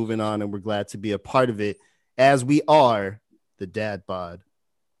keeps moving on, and we're glad to be a part of it, as we are the Dad Bod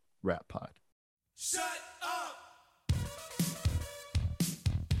Rap Pod. Shut up.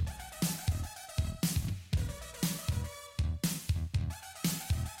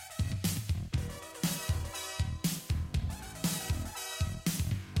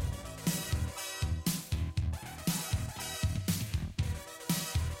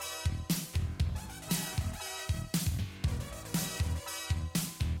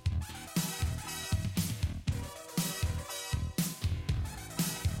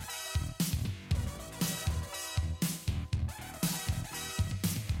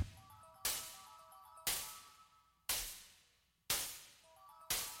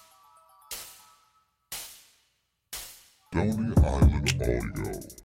 Stony Island Audio.